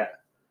who we'll get.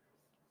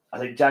 I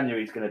think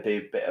January's going to be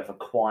a bit of a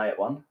quiet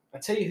one. I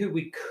tell you who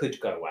we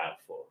could go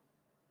out for,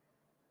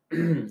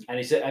 and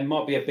it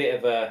might be a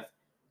bit of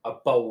a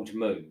bold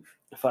move.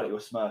 The fact you were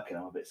smirking,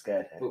 I'm a bit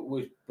scared here.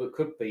 But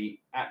could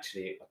be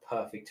actually a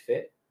perfect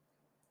fit.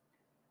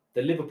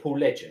 The Liverpool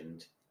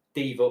legend,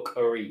 Divock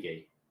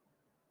Origi.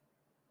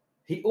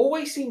 He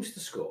always seems to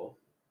score.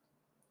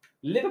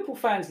 Liverpool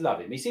fans love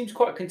him. He seems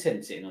quite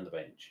content sitting on the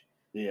bench.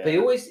 Yeah. But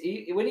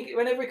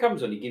whenever he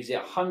comes on, he gives it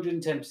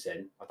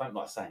 110%. I don't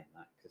like saying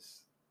that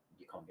because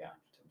you can't get 110%.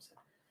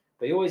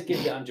 But he always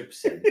gives it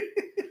 100%.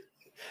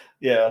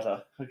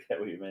 Yeah, I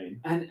get what you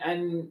mean.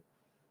 And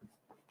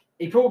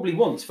he probably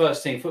wants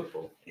first team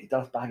football. He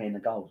does bang in the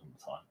goals all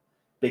the time.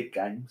 Big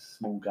games,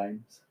 small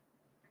games.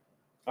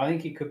 I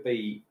think he could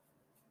be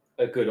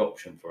a good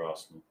option for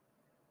Arsenal.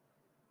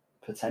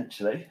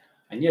 Potentially.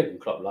 And Jurgen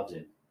Klopp loves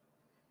him.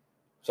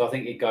 So I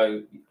think he'd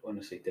go,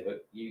 honestly, Divock,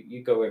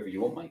 you go wherever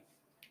you want, mate.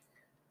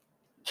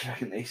 Do you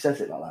reckon he says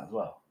it like that as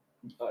well?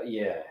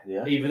 Yeah.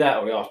 Yeah. Either that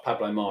or he asked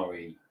Pablo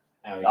Mari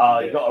how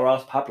he you got to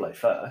ask Pablo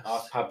first.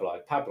 Ask Pablo.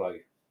 Pablo,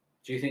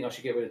 do you think I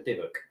should get rid of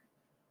Divock?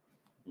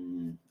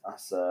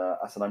 That's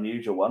an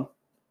unusual one.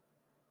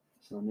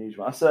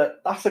 That's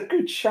a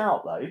good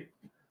shout though.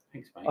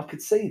 Thanks, mate. I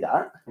could see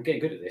that. I'm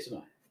getting good at this,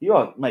 aren't I? You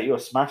are, mate. You're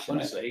smashing.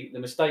 Honestly, the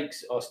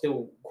mistakes are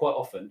still quite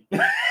often,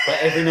 but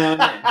every now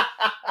and then.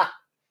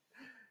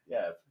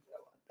 Yeah,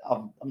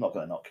 I'm not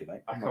going to knock you,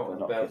 mate. I can't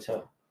knock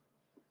you.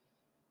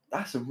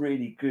 That's a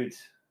really good.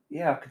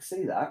 Yeah, I could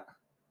see that.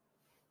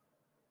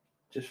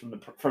 Just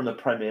from the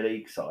Premier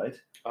League side.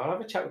 I'll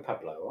have a chat with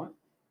Pablo, all right?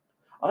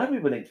 I know we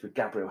were linked with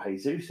Gabriel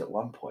Jesus at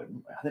one point.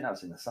 I think that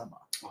was in the summer.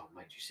 Oh,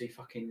 mate, you see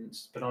fucking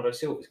Bernardo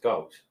Silva's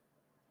goals?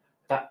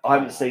 I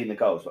haven't seen the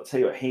goals, but I'll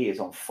tell you what, he is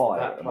on fire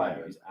at the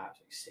moment. Is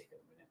absolutely sick at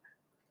the minute.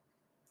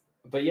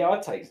 But yeah,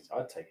 I'd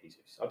take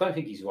Jesus. I don't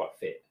think he's the right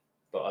fit,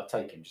 but I'd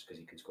take him just because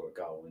he can score a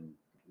goal. And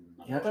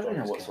I don't really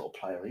know what sort of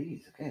player he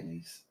is. Again,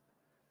 he's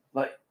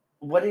like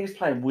when he was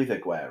playing with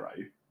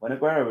Aguero. When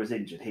Aguero was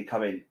injured, he'd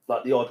come in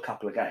like the odd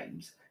couple of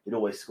games. He'd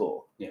always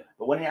score. Yeah.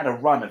 But when he had a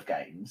run of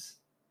games,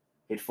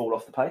 he'd fall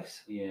off the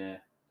pace. Yeah.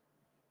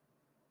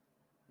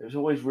 It was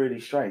always really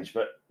strange.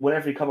 But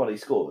whenever he come on, he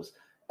scores.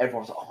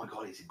 Everyone's like, "Oh my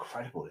god, he's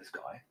incredible, this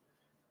guy."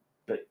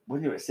 But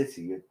when you're at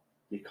City,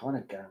 you're kind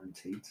of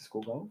guaranteed to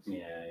score goals.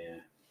 Yeah.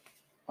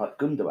 Like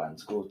Gundogan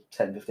scored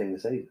 10, 15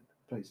 this season.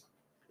 Please.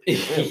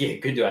 Yeah,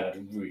 Gundogan had a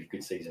really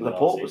good season.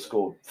 Laporte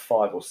scored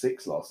 5 or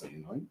 6 last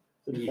season,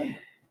 right?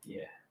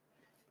 Yeah.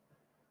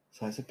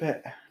 So it's a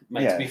bit.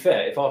 Mate, to be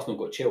fair, if Arsenal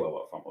got Chilwell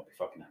up front, I'd be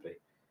fucking happy.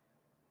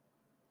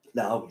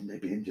 No,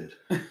 they'd be injured.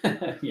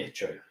 Yeah,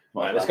 true.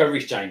 Right, let's go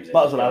Reece James.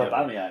 Might as well have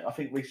Aubameyang. I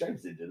think Reece James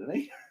is injured, isn't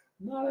he?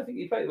 No, I don't think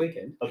he played the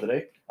weekend. Oh, did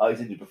he? Oh,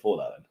 he's injured before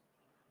that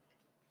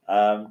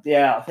then.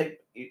 Yeah, I think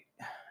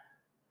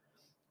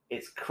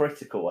it's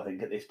critical, I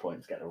think, at this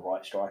point to get the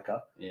right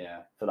striker. Yeah.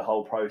 For the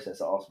whole process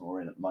that Arsenal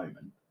are in at the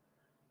moment.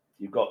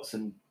 You've got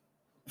some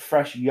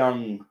fresh,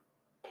 young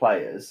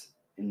players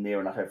in near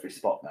enough every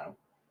spot now.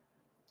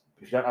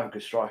 If you don't have a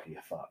good striker,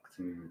 you're fucked.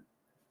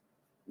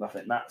 I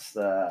think that's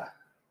the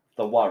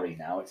worry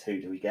now. It's who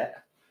do we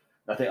get?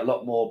 I think a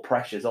lot more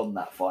pressure's on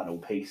that final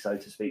piece, so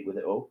to speak, with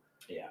it all.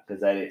 Yeah.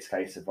 Because then it's a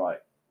case of, right,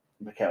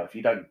 Mikel, if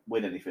you don't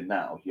win anything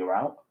now, you're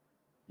out.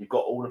 You've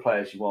got all the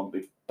players you want.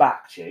 We've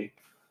backed you,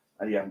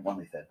 and you haven't won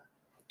anything.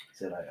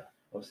 See you later.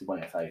 Obviously,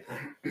 won FA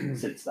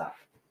since that.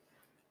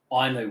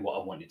 I know what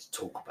I wanted to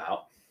talk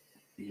about.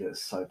 You're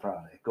so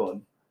proud of it. Go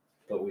on.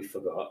 But we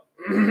forgot.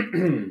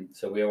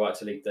 So we're all right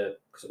to leave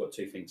because I've got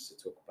 2 things to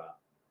talk about.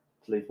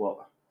 To leave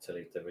what? To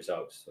leave the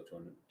results. Or do you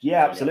want,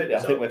 Yeah, absolutely. I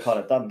think we're kind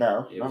of done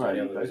now. Yeah, no,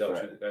 you go for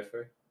it. Go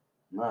through.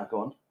 No, go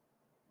on.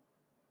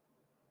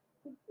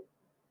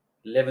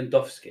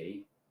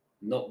 Lewandowski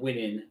not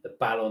winning the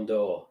Ballon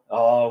d'Or.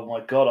 Oh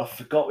my God, I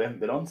forgot we haven't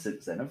been on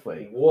since then, have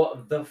we?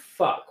 What the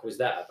fuck was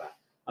that about?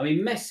 I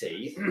mean,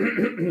 Messi,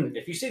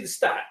 if you see the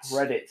stats...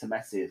 Credit to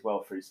Messi as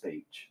well for his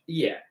speech.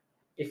 Yeah.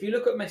 If you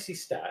look at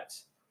Messi's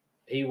stats,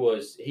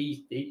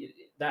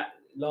 that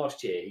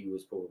last year, he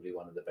was probably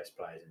one of the best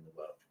players in the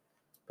world.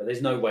 But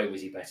there's no way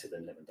was he better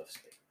than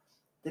Lewandowski.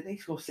 Didn't he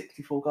score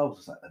 64 goals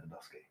or something,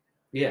 Lewandowski?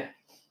 Yeah.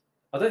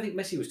 I don't think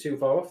Messi was too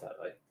far off that,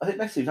 though. I think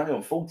Messi was only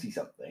on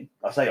 40-something.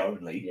 I say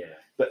only. Yeah.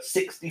 But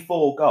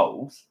 64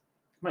 goals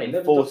in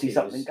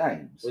 40-something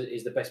games.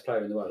 Is the best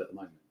player in the world at the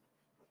moment.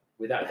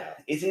 Without doubt.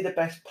 Is he the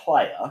best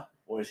player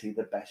or is he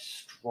the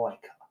best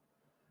striker?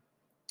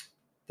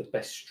 The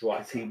best striker.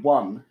 Because he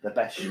won the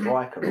best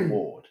striker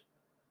award.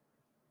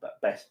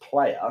 But best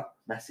player,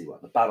 Messi won.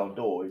 The Ballon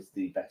d'Or is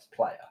the best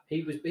player.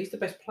 He's the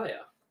best player.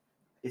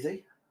 Is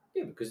he?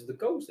 Yeah, because of the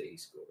goals that he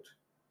scored.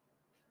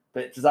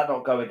 But does that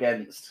not go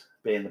against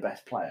being the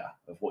best player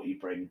of what you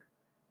bring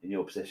in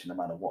your position, no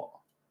matter what?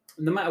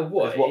 No matter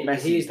what,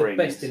 he is the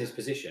best in his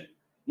position.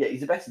 Yeah,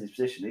 he's the best in his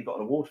position. He got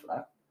an award for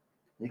that.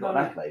 He got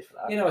an accolade for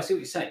that. You know, I see what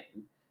you're saying.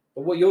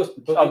 But what yours...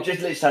 I'm just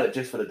literally saying it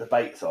just for the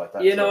debate side. I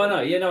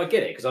know. Yeah, no, I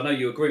get it, because I know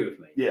you agree with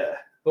me. Yeah.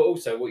 But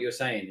also what you're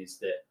saying is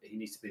that he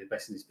needs to be the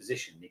best in his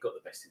position. He got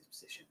the best in his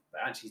position.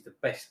 But actually he's the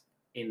best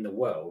in the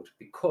world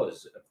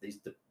because of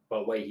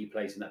the way he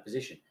plays in that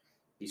position.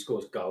 He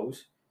scores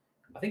goals.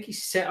 I think he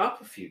set up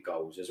a few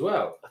goals as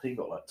well. I think he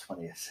got like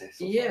 20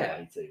 assists.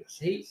 Yeah.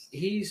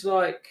 He's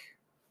like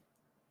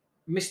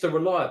Mr.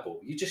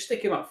 Reliable. You just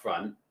stick him up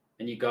front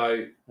and you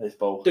go,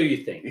 do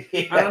your thing.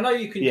 Yeah. And I know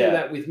you can do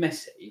that with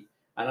Messi.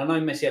 And I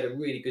know Messi had a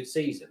really good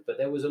season, but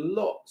there was a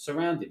lot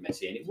surrounding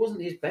Messi and it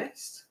wasn't his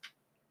best.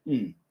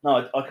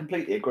 No, I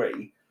completely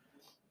agree.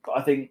 But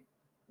I think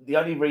the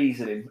only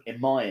reason, in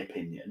my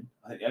opinion,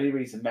 the only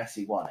reason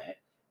Messi won it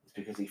is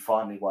because he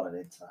finally won an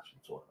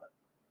international tournament.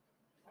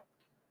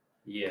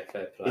 Yeah,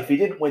 fair play. If he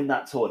didn't win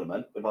that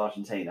tournament with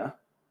Argentina,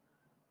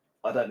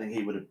 I don't think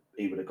he would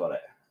have got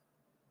it.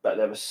 But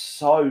there was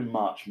so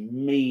much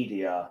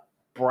media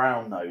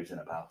brown nosing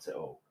about it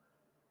all.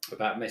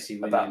 About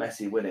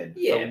Messi winning.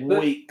 Yeah, for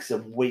weeks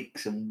and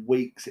weeks and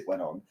weeks it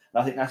went on.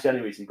 And I think that's the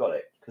only reason he got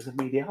it, because of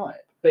media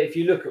hype. But if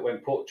you look at when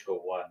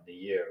Portugal won the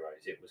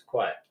Euros, it was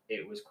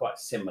quite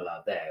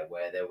similar there,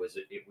 where it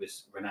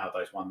was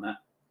Ronaldo's won that.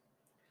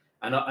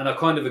 And I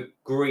kind of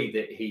agree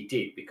that he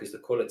did, because the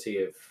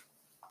quality of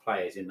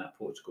players in that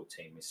Portugal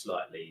team is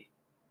slightly,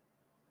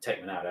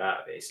 take Ronaldo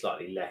out of it, is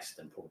slightly less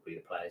than probably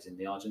the players in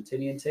the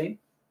Argentinian team.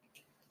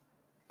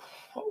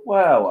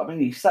 Well, I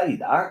mean, you say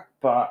that,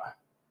 but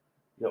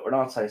you got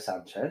Renato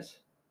Sanchez.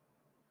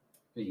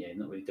 Yeah,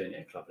 not really doing it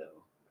at club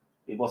level.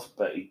 He wasn't,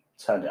 but he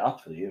turned it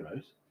up for the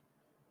Euros.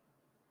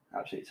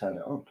 Absolutely turned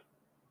it on.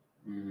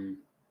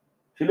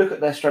 If you look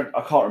at their strength,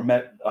 I can't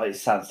remember. It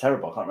sounds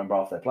terrible. I can't remember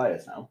half their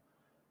players now,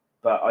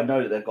 but I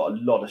know that they've got a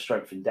lot of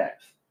strength in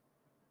depth.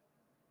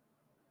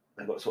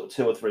 They've got sort of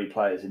 2 or 3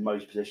 players in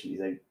most positions. You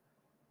think,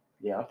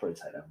 yeah, I'd probably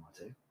take that on my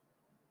team.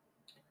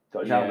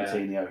 Got João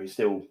Moutinho, who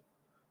still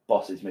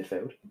bosses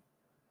midfield.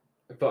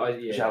 But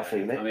João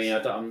Felix. I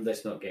mean,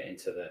 let's not get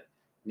into the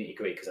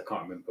nitty-gritty, because I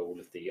can't remember all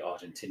of the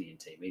Argentinian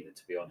team either,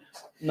 to be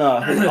honest. No,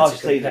 I think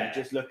Argentina,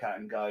 you just look at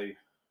and go,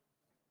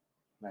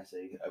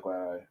 Messi,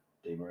 Aguero,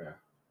 Di Maria.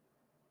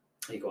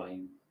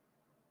 Higuain.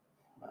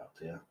 Well,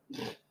 yeah.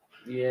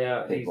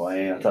 Yeah.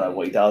 Higuain, I don't know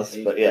what he does,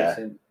 but yeah.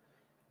 Decent.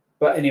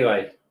 But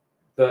anyway,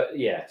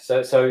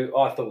 so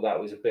I thought that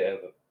was a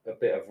bit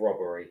of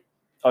robbery.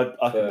 I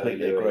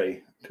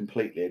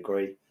completely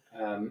agree.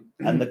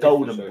 And the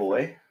golden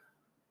boy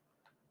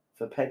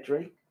for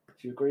Pedri,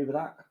 do you agree with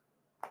that?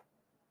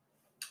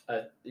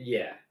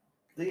 Yeah.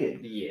 Do you?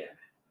 Yeah.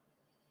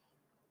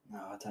 No,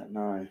 I don't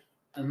know.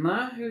 And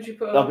that, who would you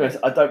put on?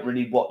 I don't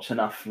really watch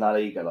enough La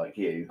Liga like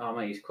you. Oh,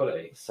 mate, he's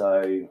quality.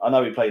 So I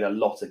know he played a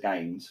lot of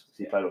games.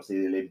 He played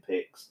obviously the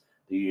Olympics,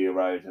 the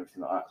Euros,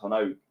 everything like that. So I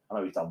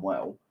know he's done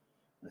well.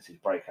 This is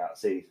breakout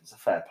season. It's a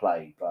fair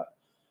play, but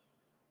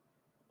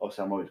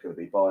obviously I'm always going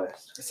to be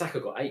biased. Saka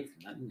got 8th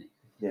in that, didn't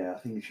he? Yeah, I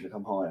think he should have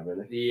come higher,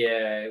 really.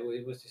 Yeah,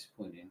 it was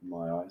disappointing. In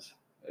my eyes.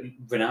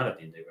 Ronaldo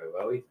didn't do very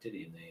well, did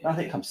he? I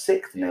think he comes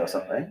 6th in there or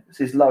something. It's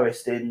his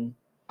lowest in,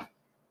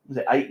 was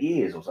it 8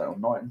 years or so, or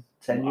 9,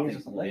 10 years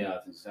or something? Yeah, I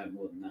think so,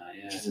 more than that,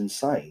 yeah. Which is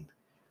insane.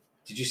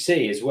 Did you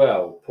see as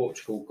well,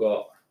 Portugal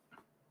got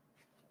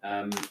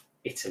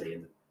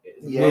Italy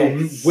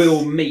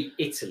will meet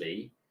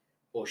Italy,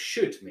 or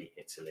should meet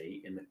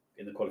Italy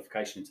in the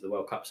qualification into the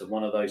World Cup. So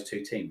one of those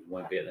 2 teams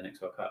won't be at the next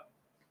World Cup.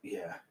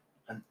 Yeah.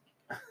 And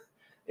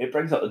it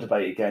brings up the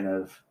debate again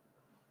of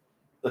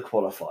the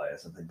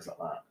qualifiers and things like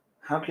that.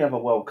 How can you have a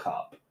World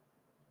Cup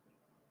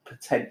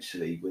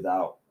potentially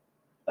without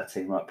a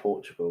team like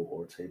Portugal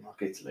or a team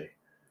like Italy?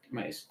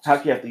 Mate, how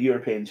can you have the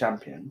European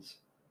champions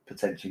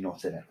potentially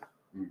not in it?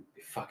 It'd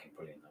be fucking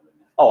brilliant, though,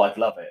 wouldn't it? Oh, I'd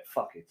love it.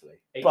 Fuck Italy.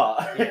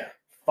 But yeah,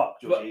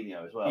 fuck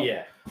Jorginho as well.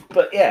 Yeah.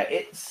 But yeah,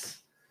 it's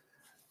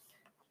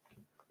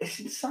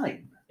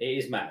insane. It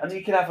is mad. And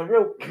you can have a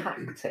real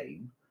cack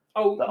team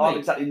that aren't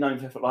exactly known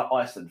for like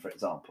Iceland, for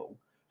example,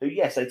 who,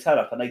 yes, they turn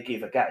up and they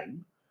give a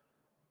game,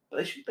 but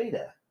they shouldn't be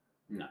there.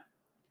 No.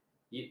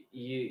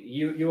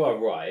 You are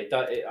right.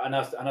 And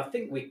I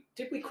think we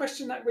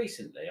question that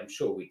recently. I'm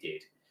sure we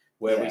did,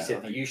 where we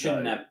said that you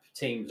shouldn't have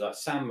teams like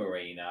San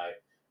Marino,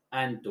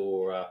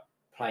 Andorra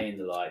playing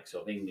the likes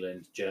of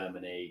England,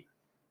 Germany.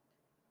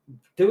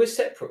 Do a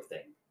separate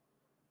thing.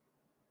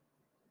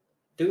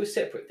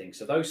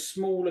 So those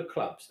smaller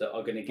clubs that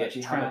are going to get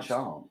have a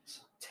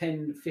chance.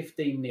 10,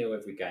 15-0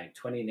 every game,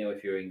 20-0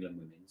 if you're England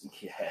women's.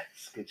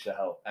 Yes, good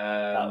shout.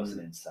 That was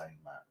an insane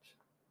match.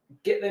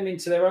 Get them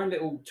into their own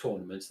little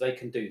tournaments. They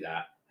can do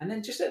that. And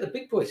then just let the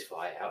big boys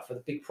fight out for the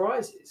big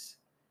prizes.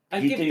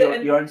 And you do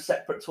your own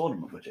separate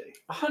tournament, would you?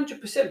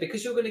 100%,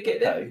 because you're going to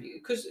get them.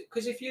 Because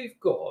if you've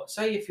got,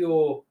 say if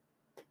you're,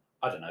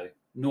 I don't know,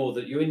 you're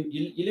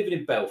living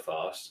in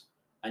Belfast,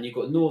 and you've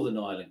got Northern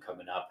Ireland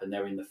coming up, and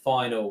they're in the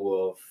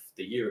final of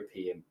the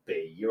European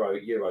B,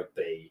 Euro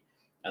B,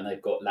 and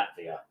they've got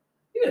Latvia.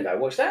 You're going to go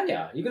watch that,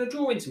 yeah. You're going to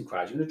draw in some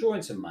crowds. You're going to draw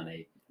in some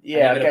money.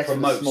 Yeah, you're going to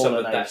promote some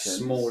of that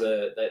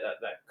smaller,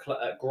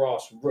 that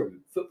grassroots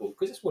football,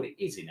 because that's what it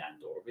is in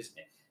Andorra, isn't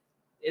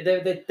it?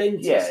 They're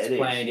dentists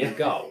playing in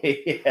goal.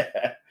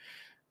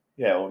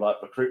 Yeah, or like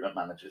recruitment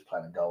managers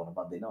playing in goal on a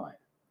Monday night.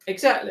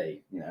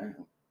 Exactly. You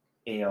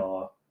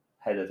know,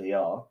 head of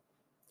ER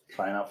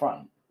playing up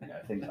front. You know,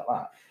 things like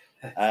that.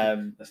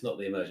 That's not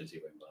the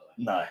emergency room, by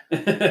the way.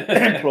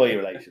 No. Employee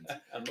relations.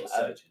 I'm not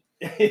surgeon.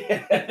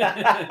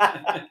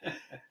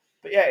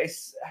 But yeah,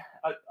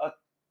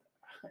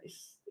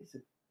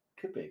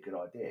 could be a good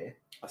idea.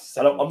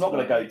 I'm not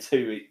going to go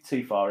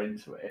too far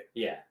into it.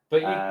 Yeah,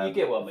 but you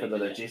get what I mean. For the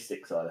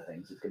logistics side of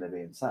things, it's going to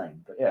be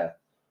insane. But yeah.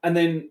 And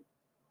then,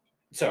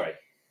 sorry,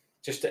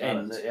 just to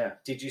end, yeah.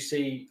 Did you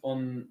see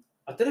on,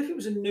 I don't know if it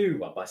was a new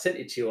one, but I sent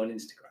it to you on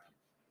Instagram.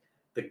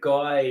 The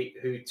guy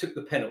who took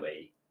the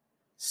penalty,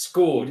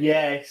 scored.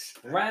 Yes.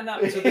 Ran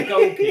up to the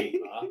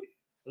goalkeeper,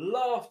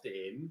 laughed at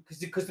him,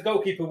 because the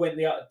goalkeeper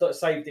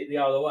saved it the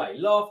other way,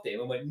 laughed at him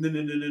and went,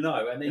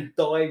 no, and then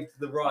dived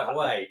the right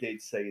way. I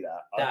did see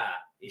that. That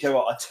is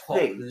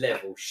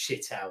top-level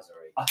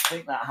shithousery. I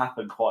think that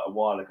happened quite a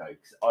while ago,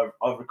 because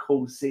I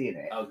recall seeing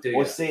it. Oh, do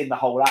you? Seeing the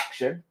whole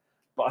action,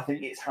 but I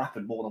think it's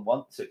happened more than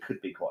once, so it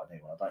could be quite a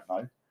new one, I don't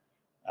know.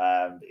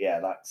 Yeah,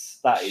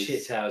 that is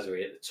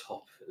shithousery at the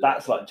top.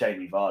 That's like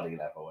Jamie Vardy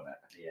level, isn't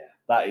it? Yeah,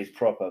 that is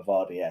proper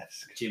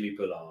Vardy-esque. Jimmy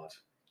Bullard,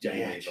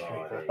 Jamie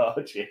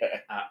Bullard,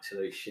 yeah,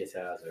 absolute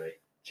shithousery.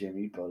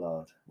 Jimmy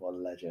Bullard, what a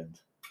legend.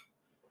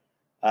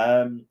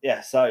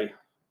 Yeah. So,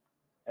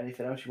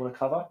 anything else you want to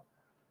cover?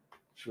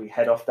 Should we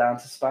head off down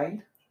to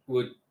Spain?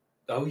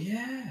 Oh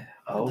yeah.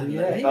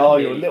 Oh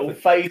your little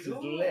face is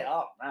lit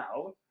up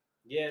now.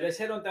 Yeah, let's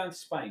head on down to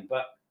Spain,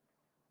 but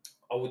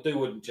I would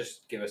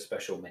just give a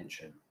special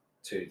mention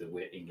to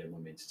the England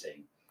women's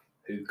team,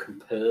 who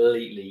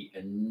completely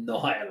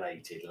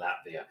annihilated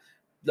Latvia.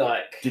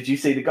 Like, did you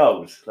see the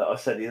goals that I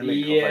sent you the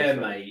link? Yeah,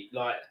 mate.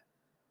 Like,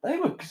 they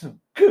were some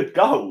good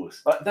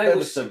goals. Like, there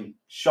were some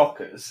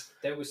shockers.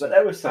 There were some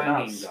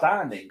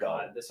outstanding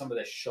goals. Like, some of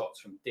their shots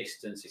from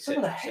distance, some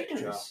of the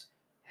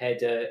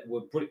header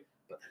were brilliant,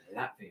 but the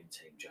Latvian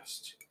team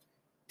just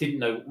didn't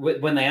know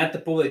when they had the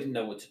ball. They didn't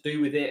know what to do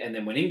with it, and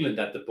then when England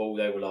had the ball,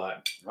 they were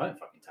like, "I ain't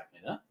fucking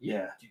tackling that."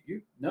 Yeah.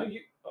 No,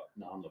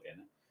 I'm not getting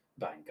it.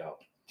 Bang, goal.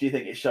 Do you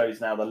think it shows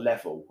now the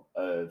level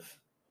of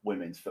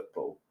women's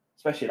football,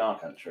 especially in our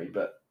country,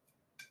 but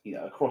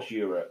across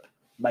Europe,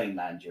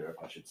 mainland Europe,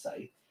 I should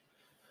say?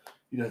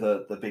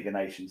 The bigger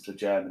nations, the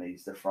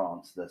Germanys, the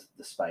France, the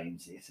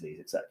Spains, the Italies,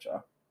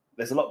 etc.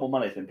 There's a lot more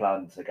money that's been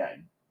planned into the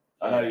game.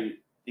 I know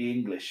the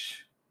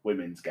English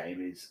women's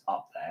game is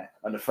up there,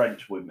 and the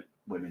French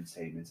women's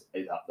team is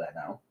up there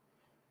now.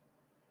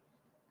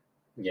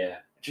 Yeah.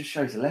 It just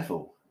shows the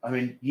level. I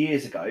mean,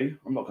 years ago,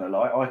 I'm not going to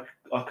lie,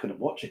 I couldn't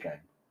watch a game.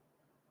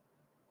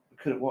 I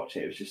couldn't watch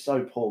it. It was just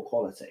so poor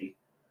quality.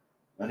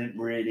 I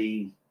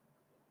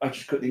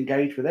just couldn't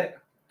engage with it.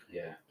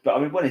 Yeah. But I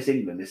mean, when it's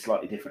England, it's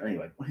slightly different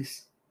anyway. When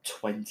it's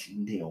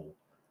 20-0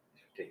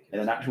 in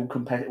an actual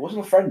competitive, it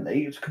wasn't a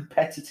friendly, it was a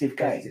competitive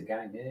game.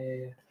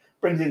 Yeah.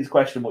 Brings into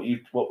question what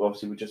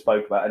obviously we just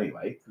spoke about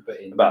anyway,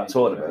 about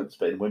tournaments,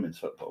 but in women's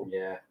football.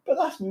 Yeah. But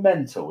that's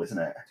mental, isn't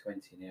it?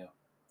 20-0.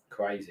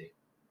 Crazy.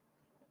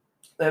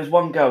 There was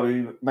one girl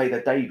who made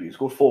her debut,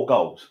 scored 4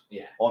 goals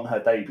on her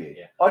debut.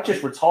 Yeah. I'd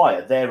just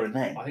retire there and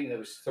then. I think there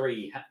was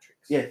 3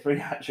 hat-tricks. Yeah, 3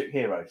 hat-trick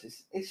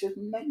heroes. It's just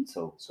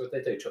mental. So what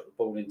they do, chop the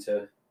ball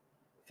into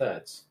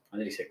thirds? I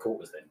nearly said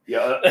quarters then.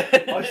 Yeah,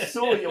 I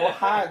saw your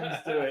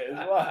hands do it as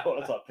well. I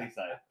was like, please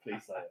say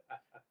it.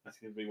 It's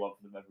going to be one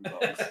for them every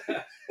month.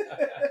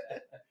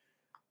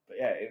 But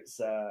yeah, it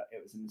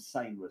was an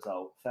insane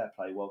result. Fair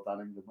play, well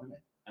done, England women.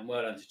 And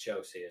well done to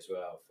Chelsea as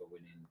well for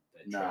winning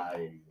their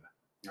trophy.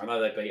 I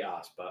know they beat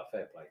us, but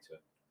fair play to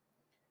them.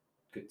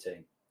 Good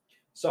team.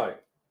 So,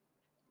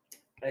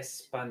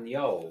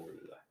 Espanyol.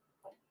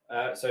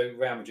 So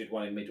Real Madrid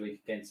won in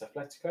midweek against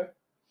Atletico.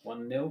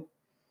 1-0.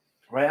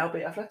 Real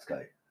beat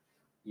Atletico.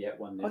 Yeah,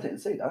 1-0. I didn't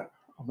see that.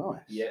 Oh,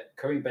 nice. Yeah,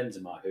 Karim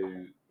Benzema,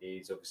 who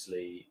is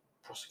obviously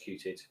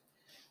prosecuted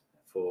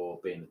for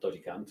being a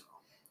dodgy cunt,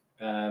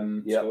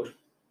 scored.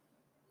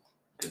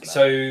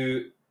 So,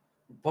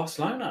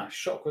 Barcelona,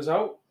 shock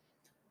result.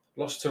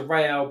 Lost to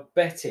Real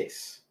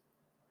Betis.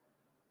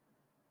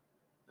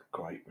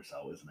 Great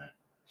result, isn't it?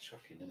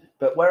 Shocking, isn't it?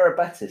 But where are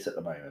Betis at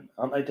the moment?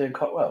 Aren't they doing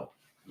quite well?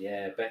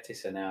 Yeah,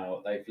 Betis are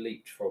now, they've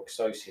leapfrogged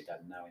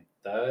Sociedad now in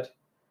third.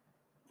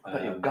 I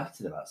bet you're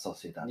gutted about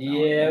Sociedad now.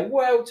 Yeah,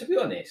 well, to be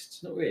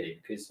honest, not really,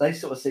 because they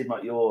sort of seem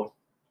like your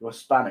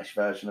Spanish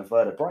version of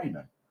Werder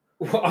Bremen.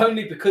 Well,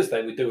 only because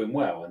they were doing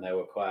well and they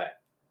were quite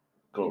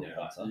Glory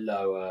Hunter.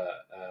 Lower,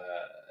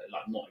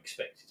 like not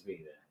expected to be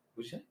there.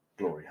 Would you say?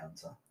 Glory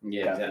Hunter.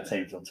 Yeah, exactly. The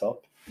team's on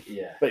top.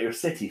 Yeah. But you're a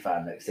City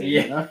fan next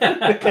season,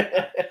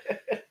 yeah.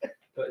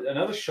 But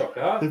another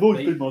shocker. They've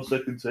always been my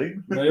second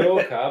team.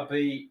 Mallorca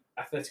beat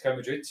Atletico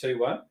Madrid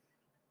 2-1.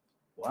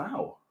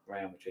 Wow.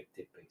 Real Madrid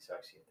did beat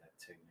Sociedad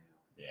 2-0.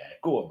 Yeah,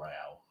 go on,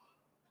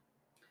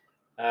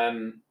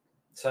 Real.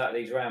 So that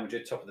leaves Real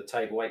Madrid top of the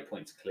table, 8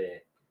 points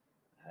clear.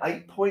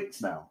 8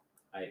 points now.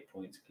 8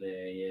 points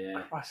clear,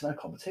 yeah. Christ, no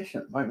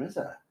competition at the moment, is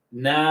there?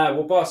 Nah,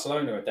 well,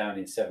 Barcelona are down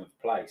in 7th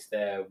place.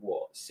 They're,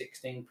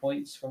 16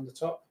 points from the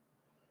top?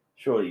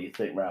 Surely you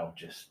think Real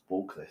just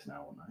walk this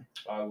now, wouldn't they?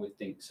 I would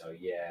think so,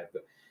 yeah.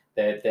 But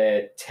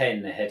they're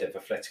 10 ahead of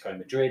Atletico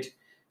Madrid.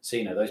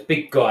 So, those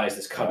big guys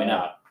that's coming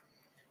up,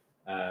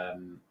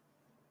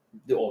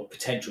 or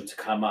potential to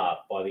come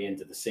up by the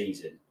end of the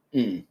season,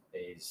 is,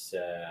 it's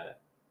going to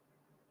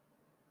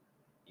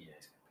be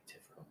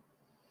difficult.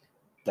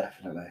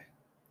 Definitely.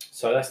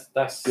 So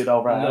that's good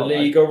old Real, La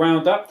Liga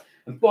roundup.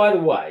 And by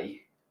the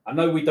way, I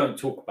know we don't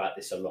talk about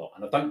this a lot,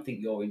 and I don't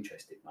think you're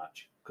interested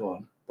much. Go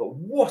on. But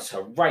what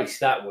a race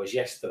that was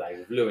yesterday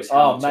with Lewis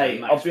Hamilton. Oh,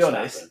 mate, I'll be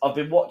honest. I've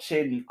been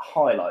watching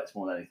highlights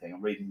more than anything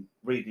and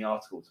reading the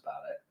articles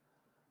about it.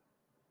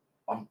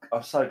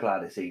 I'm so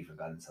glad it's even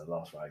going into the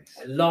last race.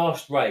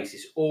 Last race.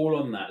 It's all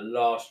on that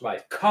last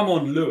race. Come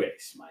on,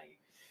 Lewis, mate.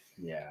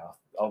 Yeah,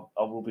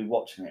 I will be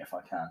watching it if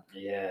I can.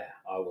 Yeah,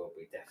 I will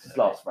be, definitely. It's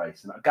last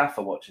race. And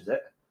Gaffer watches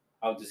it.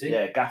 Oh, does he?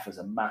 Yeah, Gaffer's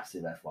a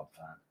massive F1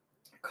 fan.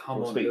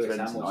 Come on, Lewis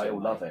Hamilton. I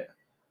will love it.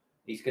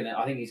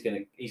 I think he's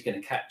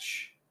gonna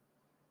catch.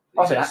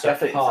 I think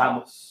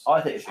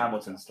it's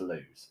Hamilton's to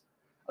lose.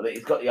 I think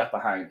he's got the upper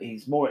hand.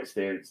 He's more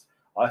experienced.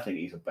 I think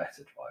he's a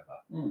better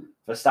driver.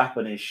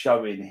 Verstappen is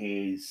showing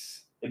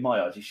in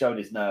my eyes, he's showing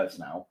his nerves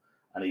now,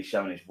 and he's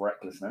showing his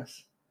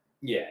recklessness.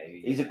 Yeah,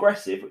 he's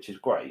aggressive, which is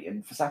great,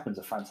 and Verstappen's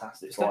a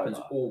fantastic driver.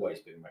 Verstappen's always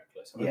been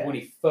reckless. I mean, when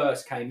he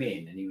first came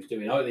in and he was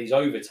doing these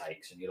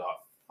overtakes, and you're like,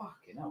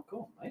 "Fucking hell,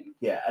 go on, mate."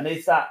 Yeah, and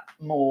is that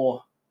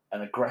more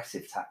an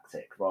aggressive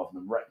tactic rather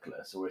than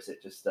reckless, or is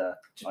it just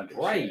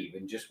brave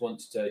and just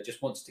wants to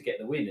get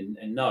the win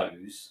and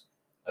knows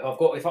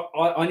if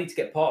I need to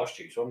get past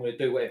you, so I'm going to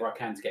do whatever I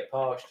can to get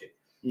past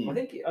you. I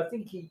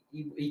think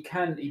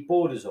he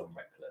borders on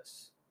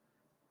reckless.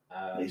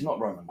 He's not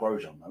Roman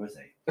Grosjean though, is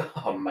he?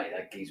 Oh mate,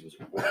 that geezer was.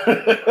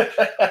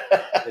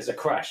 There's a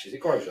crash. Is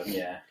it Grosjean?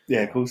 Yeah.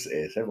 Yeah, of course it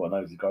is. Everyone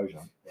knows it's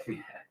Grosjean. Yeah.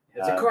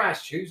 There's a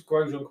crash. Who's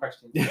Grosjean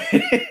crashed into?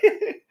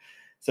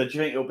 So do you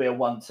think it'll be a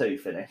 1-2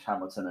 finish,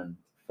 Hamilton and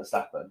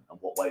Verstappen? And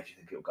what way do you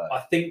think it'll go?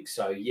 I think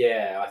so.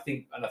 Yeah, I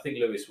think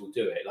Lewis will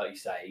do it. Like you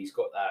say, he's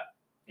got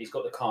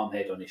the calm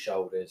head on his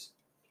shoulders.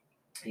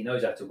 He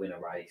knows how to win a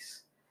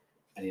race,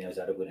 and he knows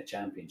how to win a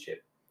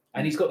championship.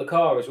 And he's got the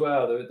car as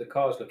well. The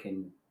car's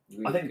looking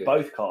really I think good.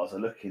 both cars are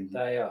looking.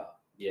 They are.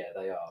 Yeah,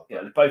 they are.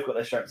 Yeah, they've both got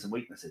their strengths and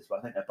weaknesses, but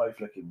I think they're both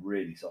looking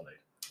really solid.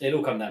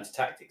 It'll all come down to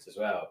tactics as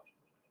well.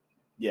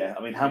 Yeah,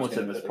 I mean,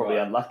 Hamilton was probably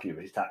unlucky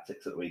with his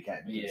tactics at the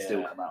weekend. He could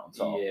still come out on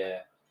top. Yeah.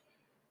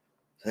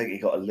 I think he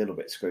got a little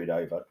bit screwed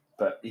over,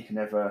 but you can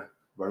never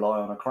rely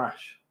on a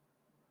crash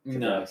to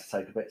be able to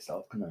take a pit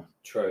stop, can you?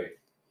 True.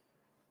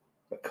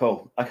 But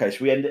cool. Okay,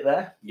 should we end it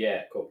there?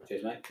 Yeah, cool.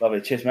 Cheers, mate.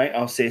 Lovely. Cheers, mate.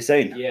 I'll see you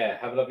soon. Yeah,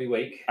 have a lovely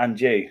week.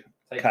 And you.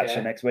 Catch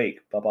you next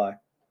week. Bye-bye.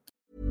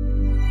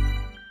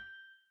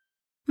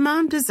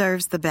 Mom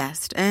deserves the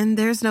best, and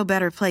there's no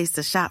better place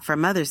to shop for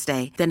Mother's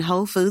Day than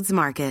Whole Foods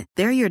Market.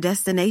 They're your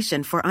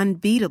destination for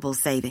unbeatable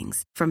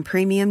savings, from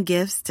premium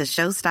gifts to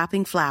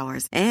show-stopping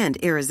flowers and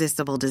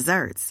irresistible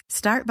desserts.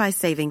 Start by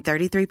saving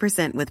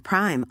 33% with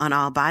Prime on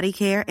all body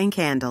care and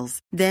candles.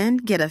 Then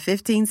get a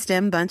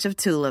 15-stem bunch of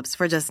tulips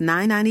for just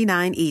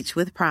 $9.99 each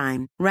with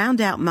Prime.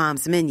 Round out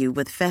Mom's menu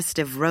with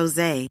festive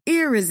rosé,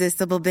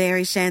 irresistible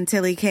berry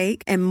chantilly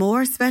cake, and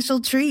more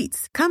special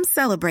treats. Come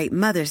celebrate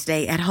Mother's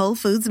Day at Whole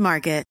Foods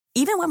Market.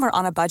 Even when we're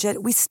on a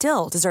budget, we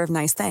still deserve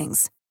nice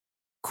things.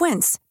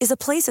 Quince is a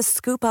place to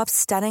scoop up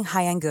stunning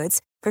high-end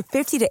goods for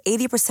 50 to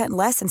 80%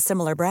 less than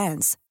similar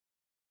brands.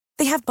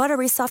 They have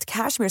buttery soft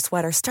cashmere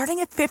sweaters starting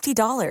at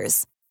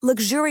 $50,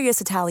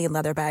 luxurious Italian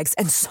leather bags,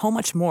 and so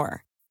much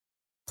more.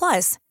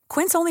 Plus,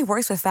 Quince only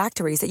works with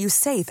factories that use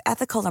safe,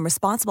 ethical, and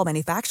responsible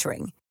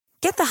manufacturing.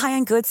 Get the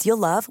high-end goods you'll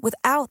love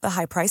without the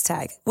high price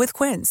tag with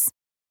Quince.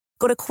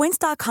 Go to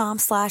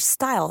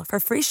quince.com/style for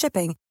free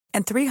shipping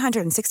and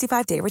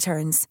 365-day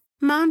returns.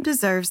 Mom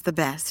deserves the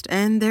best,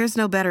 and there's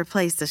no better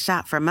place to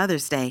shop for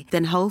Mother's Day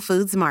than Whole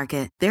Foods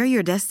Market. They're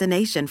your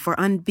destination for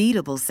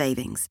unbeatable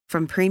savings,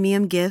 from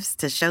premium gifts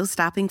to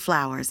show-stopping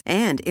flowers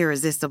and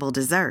irresistible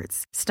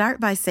desserts. Start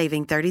by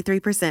saving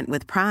 33%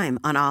 with Prime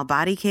on all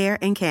body care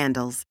and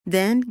candles.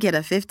 Then get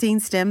a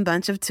 15-stem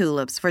bunch of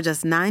tulips for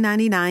just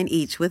 $9.99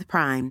 each with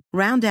Prime.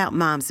 Round out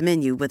Mom's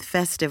menu with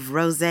festive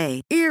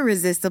rosé,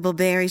 irresistible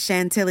berry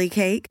chantilly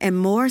cake, and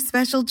more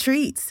special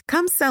treats.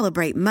 Come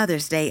celebrate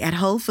Mother's Day at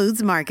Whole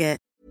Foods Market.